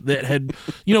women that had,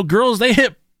 girls, they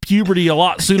hit puberty a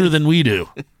lot sooner than we do.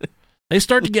 They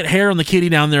start to get hair on the kitty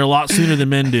down there a lot sooner than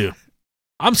men do.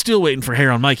 I'm still waiting for hair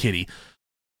on my kitty.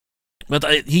 But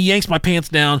he yanks my pants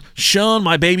down, showing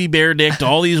my baby bear dick to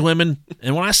all these women.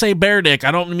 And when I say bear dick,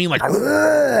 I don't mean like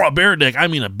a bear dick. I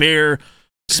mean a bare,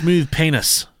 smooth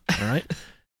penis. All right?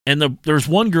 And there's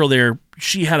one girl there.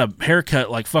 She had a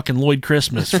haircut like fucking Lloyd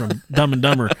Christmas from Dumb and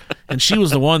Dumber. And she was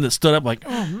the one that stood up like,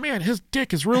 "Oh, man, his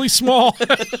dick is really small."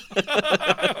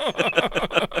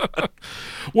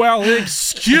 Well,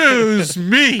 excuse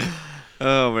me.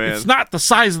 Oh, man. It's not the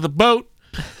size of the boat.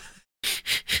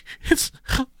 It's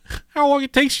how long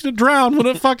it takes you to drown when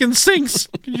it fucking sinks.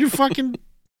 Could you fucking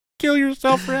kill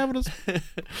yourself for having a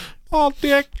small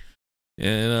dick?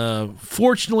 And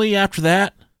fortunately, after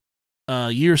that,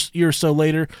 year or so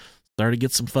later, started to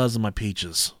get some fuzz in my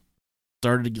peaches.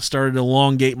 Started to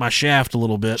elongate my shaft a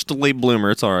little bit. Just a late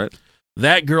bloomer. It's all right.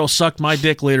 That girl sucked my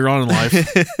dick later on in life.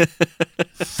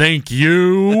 Thank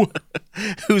you.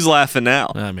 Who's laughing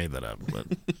now? I made that up, but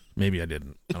maybe I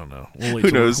didn't. I don't know.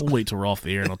 Who knows? We'll wait till we're off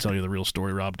the air, and I'll tell you the real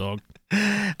story, Rob Dog.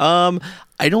 I've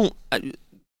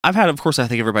had, of course, I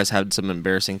think everybody's had some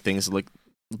embarrassing things. Like,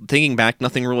 thinking back,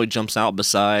 nothing really jumps out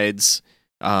besides,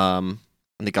 I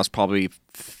think I was probably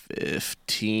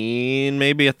 15,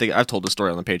 maybe. I think I've told the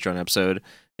story on the Patreon episode.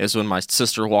 Is when my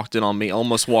sister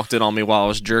almost walked in on me while I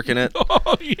was jerking it.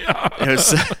 Oh, yeah.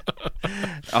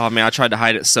 Oh, man, I tried to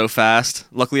hide it so fast.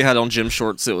 Luckily, I had on gym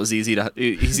shorts, so it was easy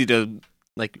to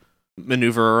like,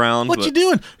 maneuver around. What you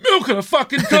doing? Milking a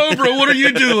fucking cobra. What are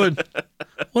you doing?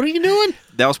 What are you doing?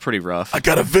 That was pretty rough. I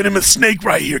got a venomous snake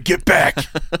right here. Get back.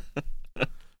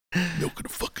 Milking a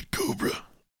fucking cobra.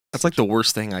 That's like the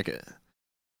worst thing I could.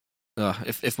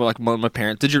 If like one of my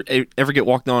parents, did you ever get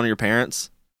walked on your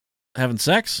parents? Having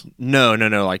sex? No.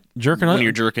 Like jerking when off?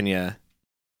 you're jerking, yeah.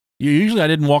 Usually I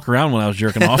didn't walk around when I was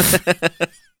jerking off.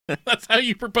 That's how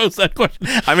you propose that question.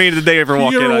 I mean, did they ever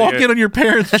walk in? You ever walk in on your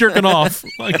parents jerking off?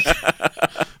 Like, look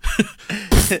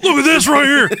at this right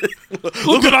here.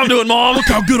 Look what I'm doing, Mom. Look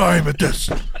how good I am at this.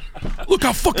 Look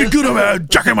how fucking good I'm at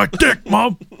jacking my dick,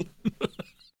 Mom.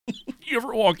 You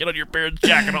ever walk in on your parents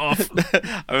jacking off?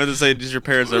 I was going to say, did your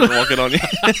parents ever walk in on you?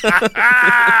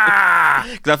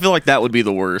 Because I feel like that would be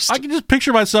the worst. I can just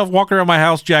picture myself walking around my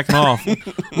house jacking off.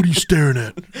 What are you staring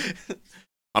at?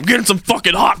 I'm getting some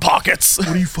fucking Hot Pockets. What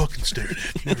are you fucking staring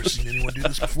at? You never seen anyone do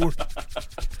this before?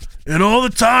 In all the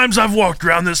times I've walked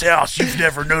around this house, you've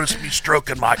never noticed me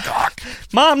stroking my cock.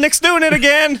 Mom, Nick's doing it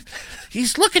again.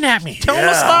 He's looking at me. Tell him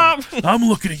to stop. I'm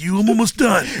looking at you. I'm almost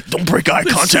done. Don't break eye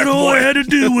contact, all boy. I had to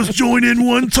do was join in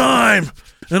one time,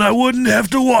 and I wouldn't have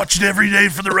to watch it every day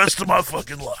for the rest of my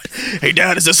fucking life. Hey,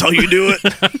 Dad, is this how you do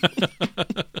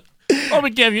it? Let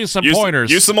me give you some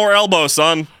pointers. Use some more elbow,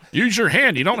 son. Use your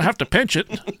hand. You don't have to pinch it.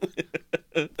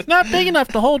 It's not big enough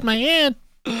to hold my hand.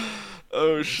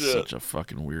 Oh, shit. Such a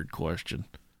fucking weird question.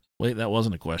 Wait, that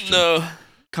wasn't a question. No.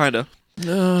 Kind of.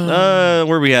 No.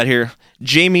 Where are we at here?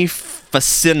 Jamie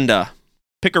Facinda.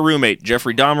 Pick a roommate.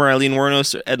 Jeffrey Dahmer, Eileen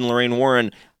Wuornos, Ed and Lorraine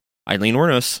Warren. Eileen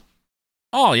Wuornos.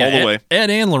 Oh, yeah. All the way. Ed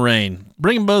and Lorraine.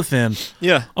 Bring them both in.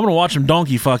 Yeah. I'm going to watch them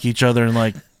donkey fuck each other and,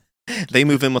 like... They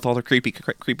move in with all their creepy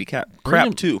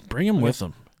crap, too. Bring them with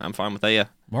them. I'm fine with that, yeah.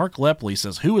 Mark Lepley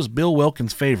says, who is Bill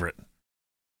Wilkins' favorite?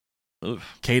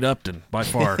 Oof. Kate Upton, by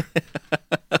far.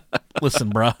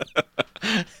 Listen, bruh.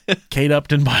 Kate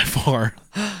Upton, by far.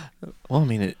 Well, I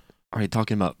mean, are you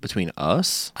talking about between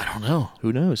us? I don't know.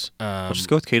 Who knows? Let's just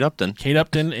go with Kate Upton. Kate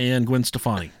Upton and Gwen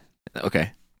Stefani.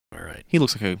 Okay. All right. He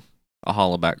looks like a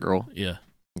hollaback girl. Yeah.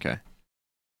 Okay.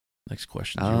 Next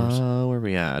question is yours. Where are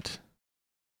we at?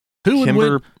 Who would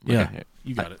Kimber? win? Yeah, Okay.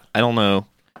 you got it. I don't know.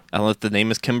 I don't know if the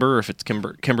name is Kimber or if it's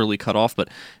Kimberly cut off, but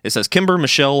it says Kimber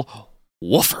Michelle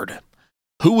Wofford.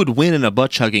 Who would win in a butt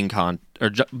chugging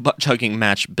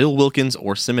match? Bill Wilkins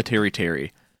or Cemetery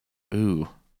Terry? Ooh,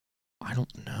 I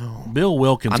don't know. Bill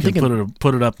Wilkins I'm can thinking-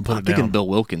 put it up and put I'm it down. thinking Bill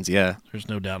Wilkins. Yeah, There's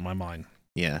no doubt in my mind.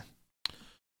 yeah.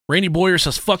 Randy Boyer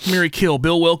says, fuck, marry, kill.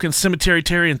 Bill Wilkins, Cemetery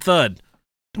Terry, and Thud.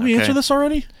 Did we Okay. answer this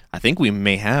already? I think we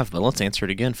may have, but let's answer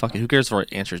it again. Fuck it. Who cares if our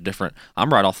answer is different?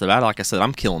 I'm right off the bat. Like I said,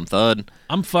 I'm killing Thud.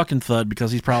 I'm fucking Thud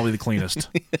because he's probably the cleanest.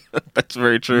 That's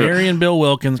very true. Marrying Bill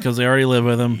Wilkins because they already live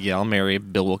with him. Yeah, I'll marry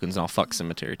Bill Wilkins and I'll fuck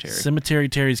Cemetery Terry. Cemetery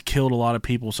Terry's killed a lot of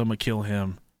people, so I'm going to kill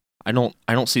him. I don't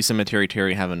see Cemetery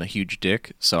Terry having a huge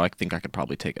dick, so I think I could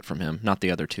probably take it from him. Not the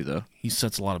other two though. He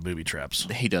sets a lot of booby traps.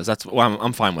 He does.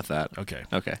 I'm fine with that. Okay.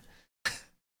 Okay.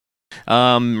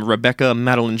 Rebecca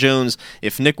Madeline Jones.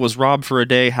 If Nick was robbed for a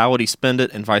day, how would he spend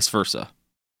it, and vice versa?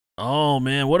 Oh,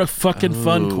 man, what a fucking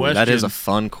fun Ooh, question. That is a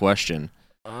fun question.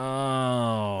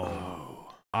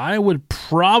 Oh. I would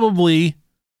probably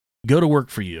go to work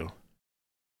for you.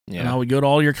 And I Yeah. would go to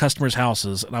all your customers'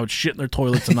 houses, and I would shit in their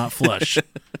toilets and not flush.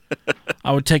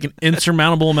 I would take an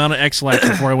insurmountable amount of X-Lax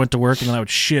before I went to work, and then I would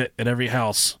shit at every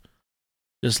house.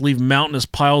 Just leave mountainous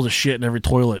piles of shit in every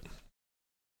toilet.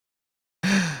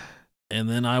 And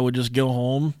then I would just go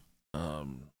home.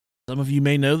 Some of you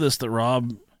may know this, that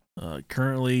Rob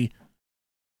currently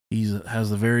has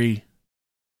the very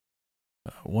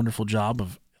wonderful job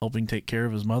of helping take care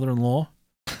of his mother-in-law.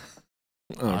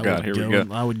 Oh God, here we go.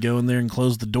 I would go in there and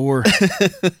close the door,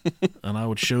 and I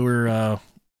would show her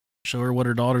what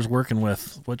her daughter's working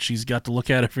with, what she's got to look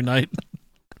at every night.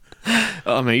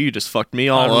 Oh man, you just fucked me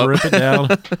all I'd up. rip it down.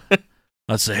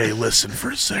 I'd say, "Hey, listen for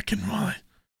a second while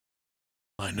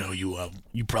I know you.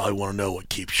 You probably want to know what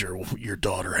keeps your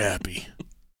daughter happy.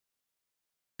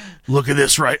 Look at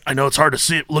this I know it's hard to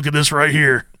see it. Look at this right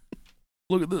here.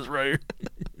 Look at this right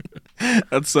here.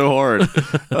 That's so hard.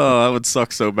 Oh, that would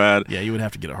suck so bad. Yeah, you would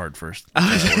have to get it hard first.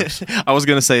 I was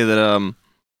gonna say that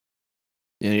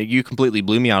you completely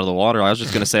blew me out of the water. I was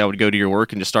just gonna say I would go to your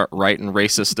work and just start writing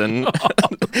racist and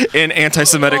and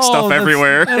anti-Semitic stuff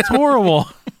everywhere. That's horrible.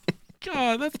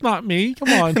 God, that's not me. Come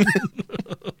on.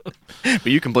 But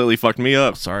you completely fucked me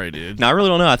up. Sorry, dude. No, I really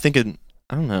don't know.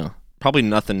 I don't know. Probably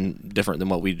nothing different than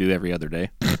what we do every other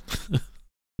day.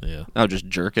 Yeah. I'll just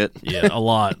jerk it. Yeah, a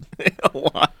lot. A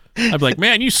lot. I'd be like,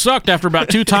 man, you sucked after about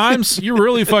 2 times. You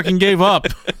really fucking gave up.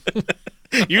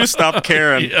 You stopped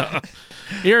caring. Yeah.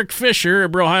 Eric Fisher,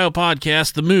 Bro Ohio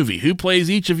Podcast, the movie. Who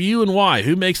plays each of you and why?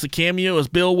 Who makes the cameo as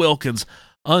Bill Wilkins?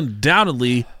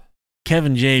 Undoubtedly,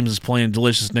 Kevin James is playing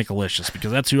Delicious Nickalicious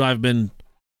because that's who I've been,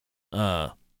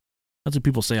 that's who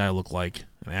people say I look like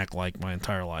and act like my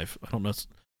entire life. I don't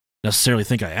necessarily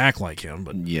think I act like him,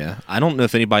 but Yeah. I don't know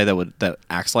if anybody that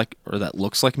acts like or that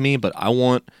looks like me, but I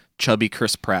want chubby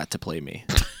Chris Pratt to play me.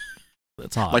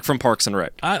 that's hot. Like from Parks and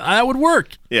Rec. That would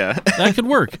work. Yeah. That could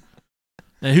work.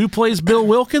 And who plays Bill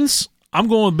Wilkins? I'm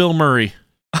going with Bill Murray.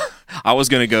 I was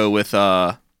going to go with,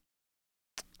 oh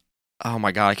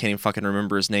my God, I can't even fucking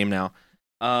remember his name now.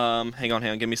 Hang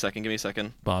on, give me a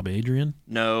second. Bob Adrian?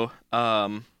 No,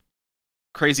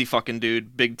 crazy fucking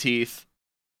dude, big teeth.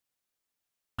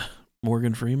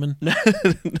 Morgan Freeman?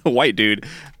 White dude.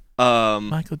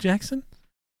 Michael Jackson?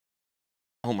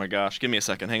 Oh my gosh, give me a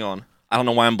second, hang on. I don't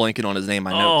know why I'm blanking on his name,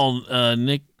 I know. Oh,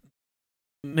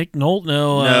 Nick Nolte?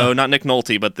 No. No, not Nick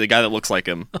Nolte, but the guy that looks like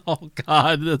him. Oh,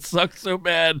 God, that sucks so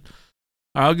bad.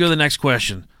 I'll go to the next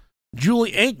question.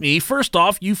 Julie Ankney, first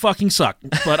off, you fucking suck,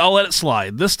 but I'll let it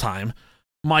slide this time.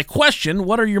 My question,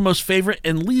 what are your most favorite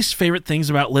and least favorite things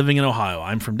about living in Ohio?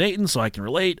 I'm from Dayton, so I can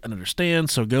relate and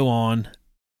understand, so go on.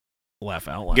 Laugh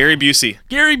out loud. Gary Busey.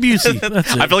 Gary Busey.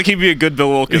 That's it. I feel like he'd be a good Bill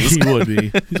Wilkins. He would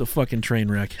be. He's a fucking train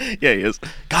wreck. Yeah, he is.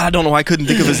 God, I don't know why I couldn't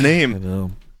think of his I name.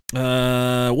 know.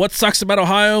 What sucks about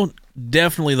Ohio?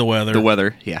 Definitely the weather. The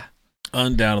weather, yeah.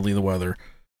 Undoubtedly the weather.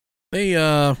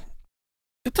 It's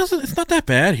not that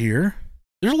bad here.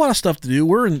 There's a lot of stuff to do.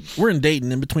 We're in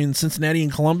Dayton, in between Cincinnati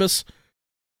and Columbus.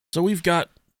 So we've got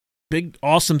big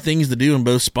awesome things to do in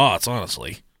both spots,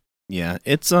 honestly. Yeah,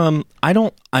 it's I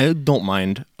don't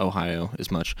mind Ohio as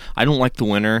much. I don't like the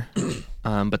winter,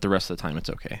 but the rest of the time it's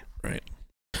okay. Right.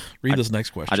 Read this next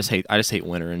question. I just hate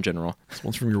winter in general. This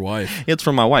one's from your wife. It's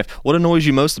from my wife. What annoys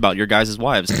you most about your guys'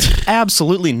 wives?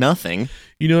 Absolutely nothing.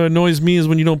 You know what annoys me is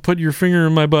when you don't put your finger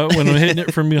in my butt when I'm hitting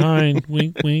it from behind.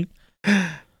 Wink, wink.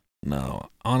 No,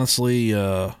 honestly,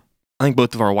 I think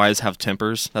both of our wives have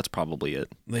tempers. That's probably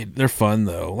it. they're fun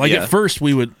though. Like Yeah. at first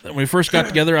when we first got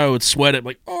together, I would sweat it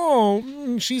like,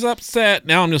 oh, she's upset.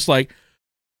 Now I'm just like,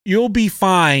 you'll be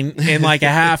fine in like a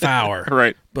half hour.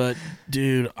 Right. But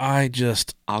dude, I'll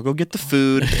go get the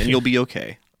food and you'll be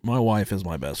okay. my wife is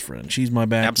my best friend. She's my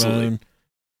backbone. Absolutely.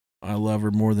 I love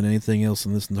her more than anything else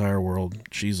in this entire world.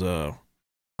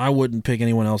 I wouldn't pick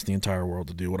anyone else in the entire world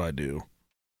to do what I do.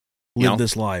 Live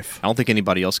this life. I don't think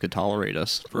anybody else could tolerate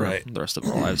us for Right. the rest of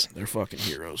our lives. They're fucking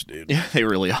heroes, dude. Yeah, they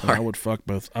really And I are. would fuck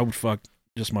both. I would fuck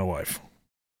just my wife.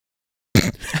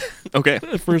 Okay.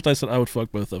 At first I said I would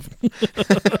fuck both of them.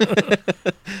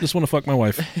 Just want to fuck my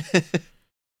wife.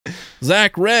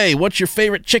 Zach Ray, what's your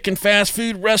favorite chicken fast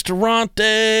food restaurant?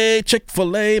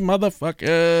 Chick-fil-A,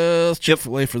 motherfuckers.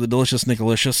 Chick-fil-A for the delicious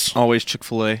Nickalicious. Always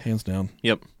Chick-fil-A. Hands down.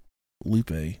 Yep.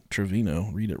 Lupe Trevino.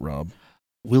 Read it, Rob.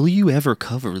 Will you ever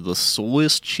cover the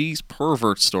Swiss cheese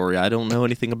pervert story? I don't know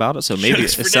anything about it, so maybe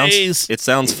Jokes for days. it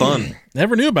sounds fun.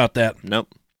 Never knew about that.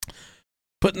 Nope.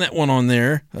 Putting that one on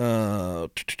there.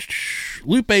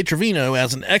 Lupe Trevino,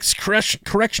 as an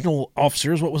ex-correctional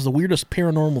officer, what was the weirdest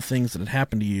paranormal things that had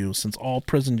happened to you, since all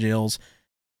prison jails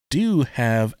do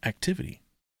have activity?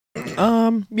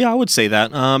 Yeah, I would say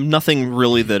that. Nothing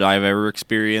really that I've ever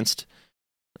experienced.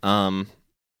 The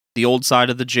old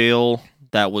side of the jail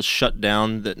that was shut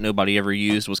down that nobody ever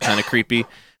used was kind of creepy,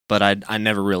 but I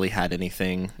never really had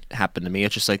anything happen to me.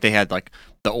 It's just like they had like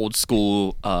the old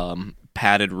school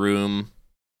padded room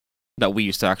that we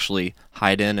used to actually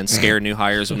hide in and scare new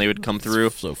hires when they would come through.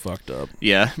 So fucked up.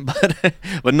 Yeah,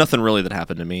 but nothing really that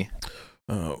happened to me.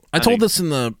 I told this in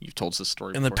the You've told us this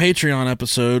story in the before. Patreon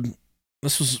episode.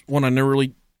 This was one I never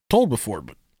really told before,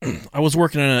 but I was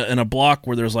working in a block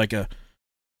where there's like it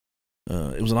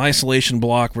was an isolation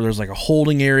block where there's like a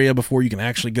holding area before you can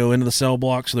actually go into the cell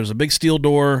block. So there's a big steel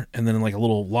door and then like a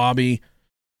little lobby,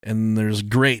 and there's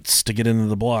grates to get into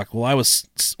the block. Well, I was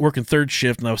working third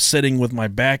shift and I was sitting with my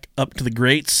back up to the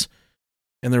grates,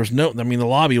 and there was no, I mean, the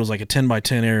lobby was like a 10 by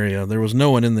 10 area. There was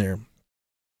no one in there.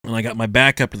 And I got my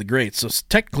back up to the grates. So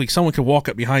technically someone could walk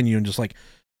up behind you and just like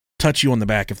touch you on the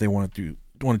back if they wanted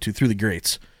to through the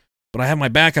grates. But I have my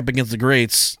back up against the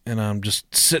grates and I'm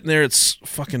just sitting there. It's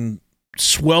fucking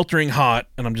sweltering hot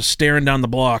and I'm just staring down the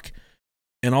block.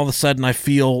 And all of a sudden I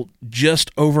feel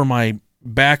just over my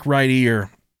back right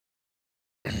ear.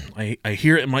 I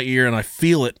hear it in my ear and I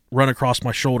feel it run across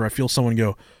my shoulder. I feel someone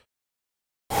go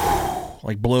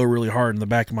like blow really hard in the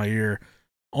back of my ear,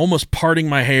 almost parting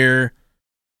my hair.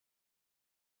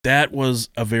 That was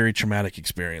a very traumatic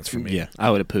experience for me. Yeah,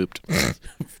 I would have pooped.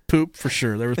 Poop for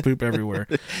sure. There was poop everywhere.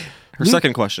 Her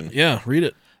second question. Yeah, read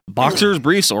it. Boxers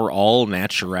briefs or all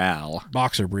natural?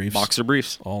 Boxer briefs. Boxer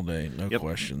briefs. All day, no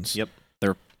questions. Yep.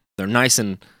 They're nice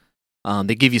and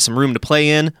they give you some room to play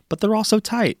in, but they're also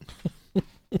tight.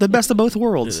 The best of both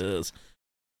worlds. It is.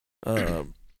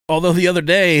 Although the other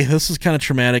day, this is kind of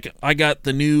traumatic. I got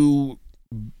the new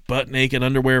butt naked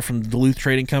underwear from Duluth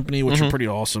Trading Company, which are pretty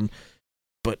awesome.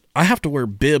 But I have to wear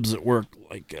bibs at work,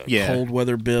 like cold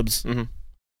weather bibs. Mm-hmm.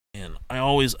 And I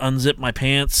always unzip my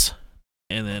pants,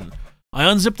 and then I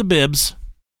unzip the bibs,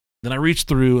 then I reach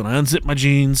through and I unzip my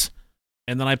jeans,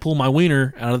 and then I pull my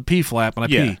wiener out of the pee flap and I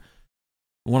pee.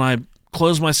 When I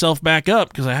close myself back up,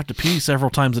 because I have to pee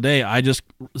several times a day, I just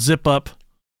zip up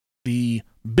the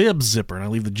bib zipper and I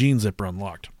leave the jean zipper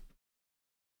unlocked.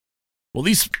 Well,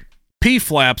 these pee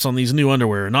flaps on these new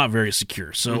underwear are not very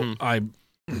secure, so I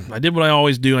did what I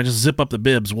always do. I just zip up the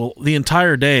bibs. Well, the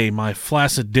entire day, my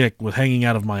flaccid dick was hanging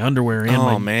out of my underwear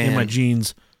and my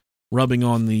jeans, rubbing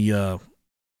on the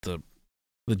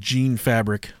jean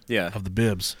fabric of the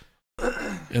bibs.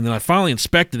 And then I finally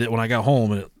inspected it when I got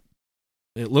home, and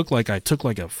it looked like I took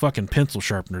like a fucking pencil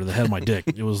sharpener to the head of my dick.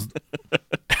 It was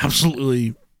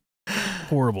absolutely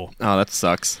horrible. Oh, that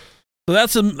sucks. So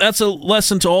that's a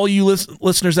lesson to all you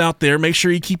listeners out there. Make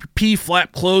sure you keep your pee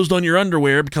flap closed on your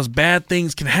underwear because bad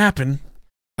things can happen.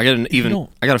 I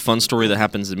got a fun story that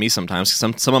happens to me sometimes.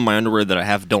 Some of my underwear that I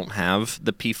have don't have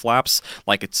the pee flaps.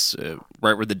 Like it's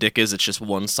right where the dick is. It's just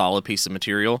one solid piece of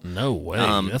material. No way.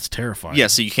 That's terrifying. Yeah,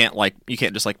 so you can't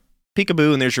just like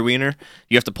peekaboo and there's your wiener.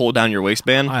 You have to pull down your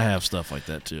waistband. I have stuff like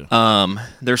that too.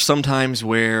 There's sometimes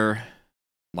where,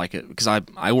 like, because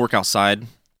I work outside.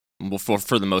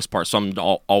 For the most part, so I'm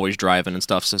always driving and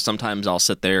stuff. So sometimes I'll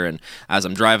sit there, and as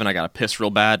I'm driving, I gotta piss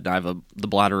real bad. I have the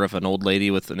bladder of an old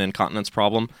lady with an incontinence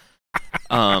problem.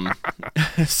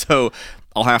 So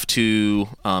I'll have to,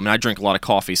 and I drink a lot of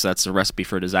coffee, so that's a recipe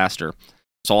for disaster.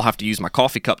 So I'll have to use my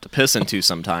coffee cup to piss into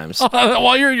sometimes.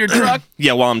 While you're in your truck?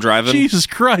 Yeah, while I'm driving. Jesus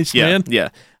Christ, man. Yeah.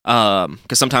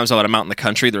 Because sometimes when I'm out in the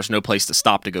country, there's no place to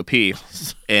stop to go pee,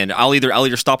 and I'll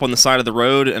either stop on the side of the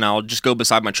road and I'll just go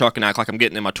beside my truck and act like I'm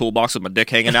getting in my toolbox with my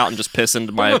dick hanging out and just piss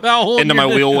into my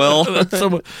wheel well. That's so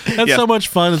much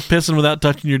fun, is pissing without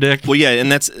touching your dick. Well, yeah,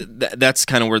 and that's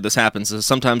kind of where this happens. Is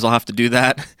sometimes I'll have to do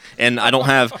that, and I don't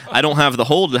have the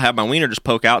hole to have my wiener just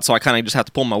poke out, so I kind of just have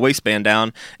to pull my waistband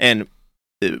down. And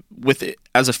with it,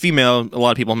 as a female, a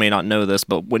lot of people may not know this,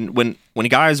 but when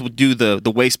guys would do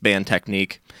the waistband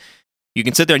technique, you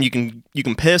can sit there and you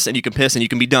can piss and you can piss and you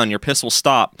can be done. Your piss will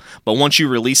stop, but once you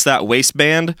release that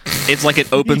waistband, it's like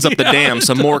it opens up the dam,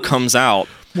 so more comes out.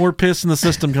 More piss in the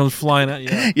system comes flying at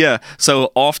you. Yeah.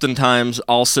 So oftentimes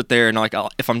I'll sit there and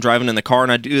if I'm driving in the car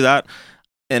and I do that,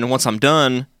 and once I'm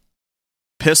done,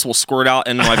 piss will squirt out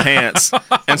into my pants,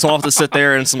 and so I'll have to sit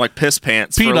there in some like piss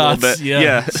pants for a little bit.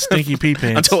 Yeah. Stinky pee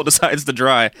pants until it decides to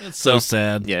dry. It's so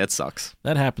sad. Yeah, it sucks.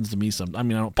 That happens to me sometimes. I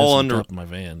mean, I don't piss up in my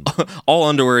van. All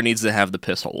underwear needs to have the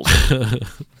piss holes.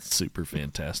 Super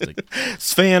fantastic.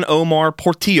 Svan Omar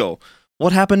Portillo.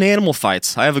 What happened to animal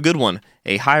fights? I have a good one.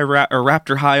 A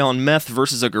raptor high on meth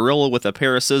versus a gorilla with a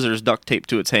pair of scissors duct taped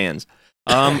to its hands.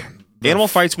 Animal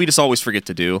fights, we just always forget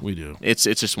to do. We do. It's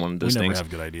just one of those things. We never have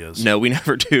good ideas. No, we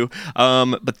never do.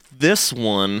 But this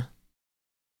one,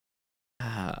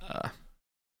 I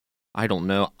don't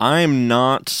know. I'm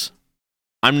not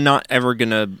ever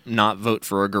gonna not vote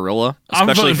for a gorilla,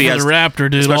 especially I'm voting for the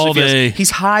raptor, dude, all day. He's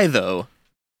high though.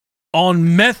 On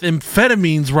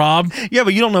methamphetamines, Rob. Yeah,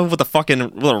 but you don't know what a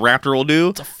raptor will do.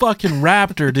 It's a fucking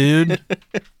raptor, dude.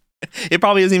 It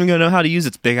probably isn't even going to know how to use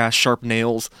its big-ass sharp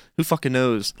nails. Who fucking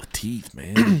knows? The teeth,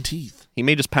 man. The teeth. He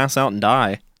may just pass out and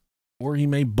die. Or he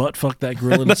may butt-fuck that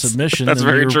gorilla into submission. That's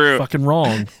very true. Fucking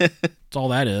wrong. That's all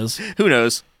that is. Who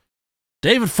knows?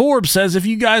 David Forbes says, if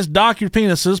you guys dock your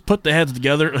penises, put the heads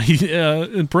together,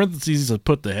 in parentheses, he says,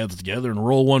 put the heads together and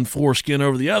roll one foreskin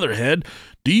over the other head,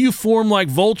 do you form like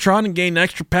Voltron and gain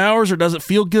extra powers, or does it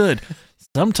feel good?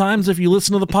 Sometimes if you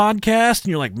listen to the podcast and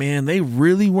you're like, man, they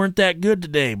really weren't that good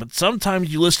today. But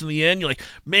sometimes you listen to the end, you're like,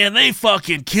 man, they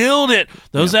fucking killed it.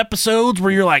 Those episodes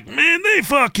where you're like, man, they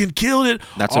fucking killed it.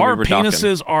 That's what Our we were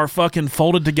penises are fucking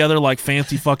folded together like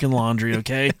fancy fucking laundry,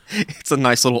 okay? It's a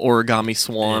nice little origami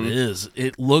swan. It is.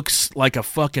 It looks like a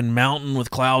fucking mountain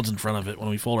with clouds in front of it when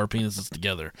we fold our penises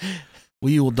together.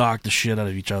 We will dock the shit out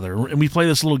of each other. And we play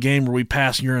this little game where we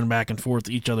pass urine back and forth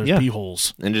to each other's pee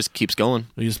holes. And it just keeps going.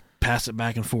 We just pass it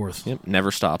back and forth. Yep, never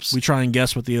stops. We try and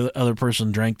guess what the other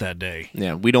person drank that day.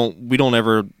 Yeah, we don't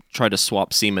ever try to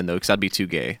swap semen though, because that'd be too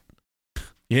gay.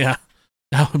 Yeah,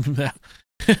 that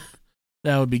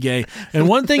would be gay. And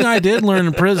one thing I did learn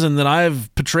in prison that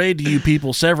I've portrayed to you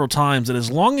people several times, that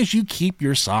as long as you keep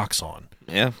your socks on,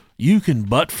 you can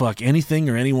butt fuck anything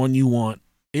or anyone you want.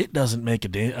 It doesn't make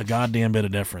a goddamn bit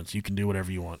of difference. You can do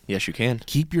whatever you want. Yes, you can.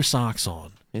 Keep your socks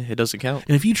on. Yeah, it doesn't count.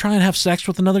 And if you try and have sex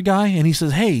with another guy and he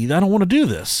says, hey, I don't want to do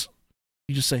this,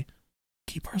 you just say,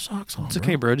 keep our socks on. It's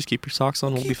okay, bro. Just keep your socks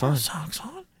on. We'll be fine. Keep our socks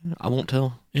on. I won't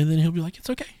tell. And then he'll be like, it's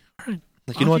okay. All right.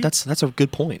 Like, you know what? That's a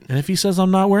good point. And if he says,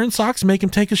 I'm not wearing socks, make him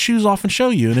take his shoes off and show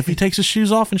you. And if he takes his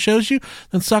shoes off and shows you,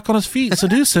 then suck on his feet and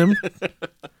seduce him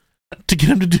to get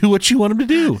him to do what you want him to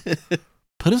do.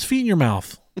 Put his feet in your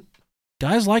mouth.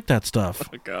 Guys like that stuff.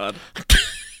 Oh, God.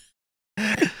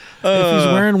 If he's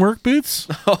wearing work boots,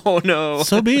 oh, no.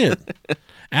 So be it.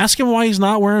 Ask him why he's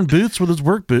not wearing boots with his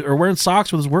work boot, or wearing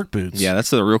socks with his work boots. Yeah,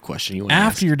 that's the real question you want to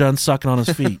ask. After you're done sucking on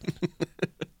his feet.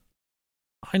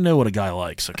 I know what a guy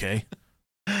likes, okay?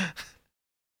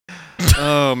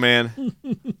 Oh, man.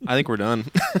 I think we're done.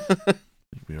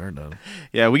 We are done.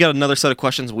 Yeah, we got another set of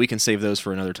questions. We can save those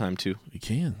for another time, too. We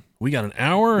can. We got an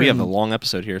hour. We have a long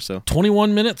episode here, so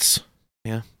 21 minutes.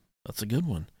 Yeah. That's a good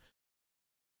one.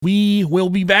 We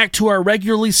will be back to our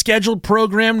regularly scheduled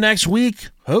program next week,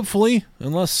 hopefully,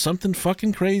 unless something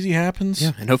fucking crazy happens.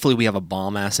 Yeah, and hopefully we have a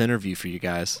bomb-ass interview for you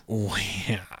guys. Oh,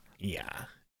 yeah.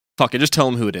 Fuck it, just tell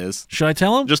them who it is. Should I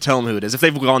tell them? Just tell them who it is. If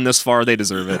they've gone this far, they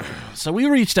deserve it. So we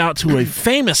reached out to a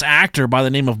famous actor by the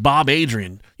name of Bob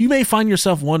Adrian. You may find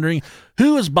yourself wondering,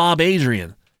 who is Bob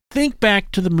Adrian? Think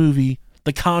back to the movie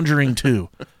The Conjuring 2.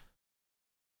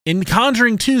 In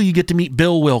Conjuring 2, you get to meet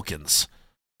Bill Wilkins.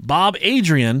 Bob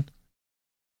Adrian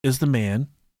is the man,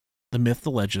 the myth,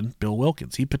 the legend, Bill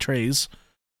Wilkins. He portrays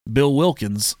Bill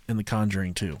Wilkins in The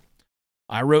Conjuring 2.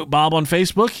 I wrote Bob on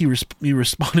Facebook. He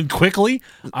responded quickly.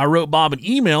 I wrote Bob an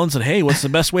email and said, hey, what's the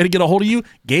best way to get a hold of you?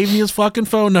 Gave me his fucking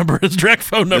phone number, his direct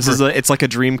phone number. It's like a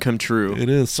dream come true. It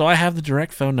is. So I have the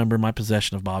direct phone number in my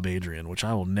possession of Bob Adrian, which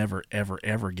I will never, ever,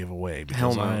 ever give away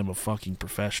because I am a fucking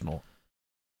professional.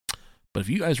 But if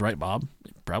you guys write Bob,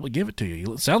 he'll probably give it to you.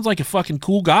 He sounds like a fucking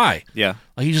cool guy. Yeah.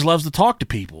 Like he just loves to talk to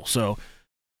people. So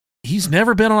he's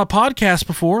never been on a podcast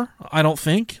before, I don't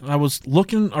think. I was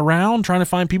looking around trying to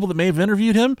find people that may have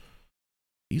interviewed him.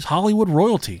 He's Hollywood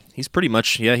royalty. He's pretty much,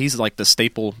 he's like the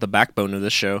staple, the backbone of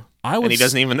this show. And he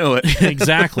doesn't even know it.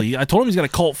 Exactly. I told him he's got a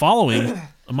cult following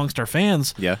amongst our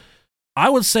fans. Yeah. I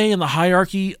would say in the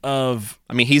hierarchy of...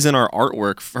 I mean, he's in our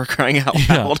artwork, for crying out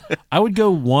loud. I would go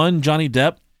 1, Johnny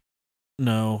Depp.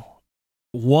 No.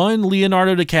 1,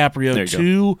 Leonardo DiCaprio.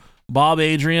 2, Bob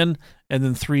Adrian. And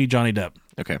then 3, Johnny Depp.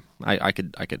 Okay. I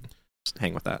could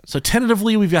hang with that. So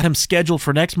tentatively, we've got him scheduled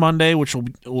for next Monday, which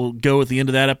will go at the end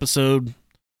of that episode.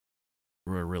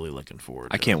 We're really looking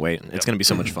forward to I can't wait. It's going to be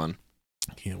so much fun.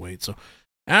 Can't wait. So,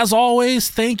 as always,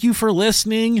 thank you for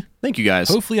listening. Thank you, guys.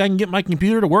 Hopefully, I can get my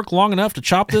computer to work long enough to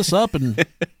chop this up. And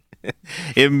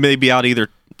it may be out either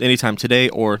anytime today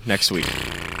or next week.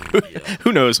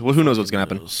 Who knows? Well, who knows what's going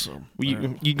to happen? So,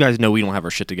 you guys know we don't have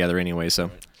our shit together anyway, so.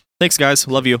 Thanks, guys.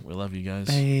 Love you. We love you guys.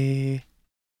 Bye.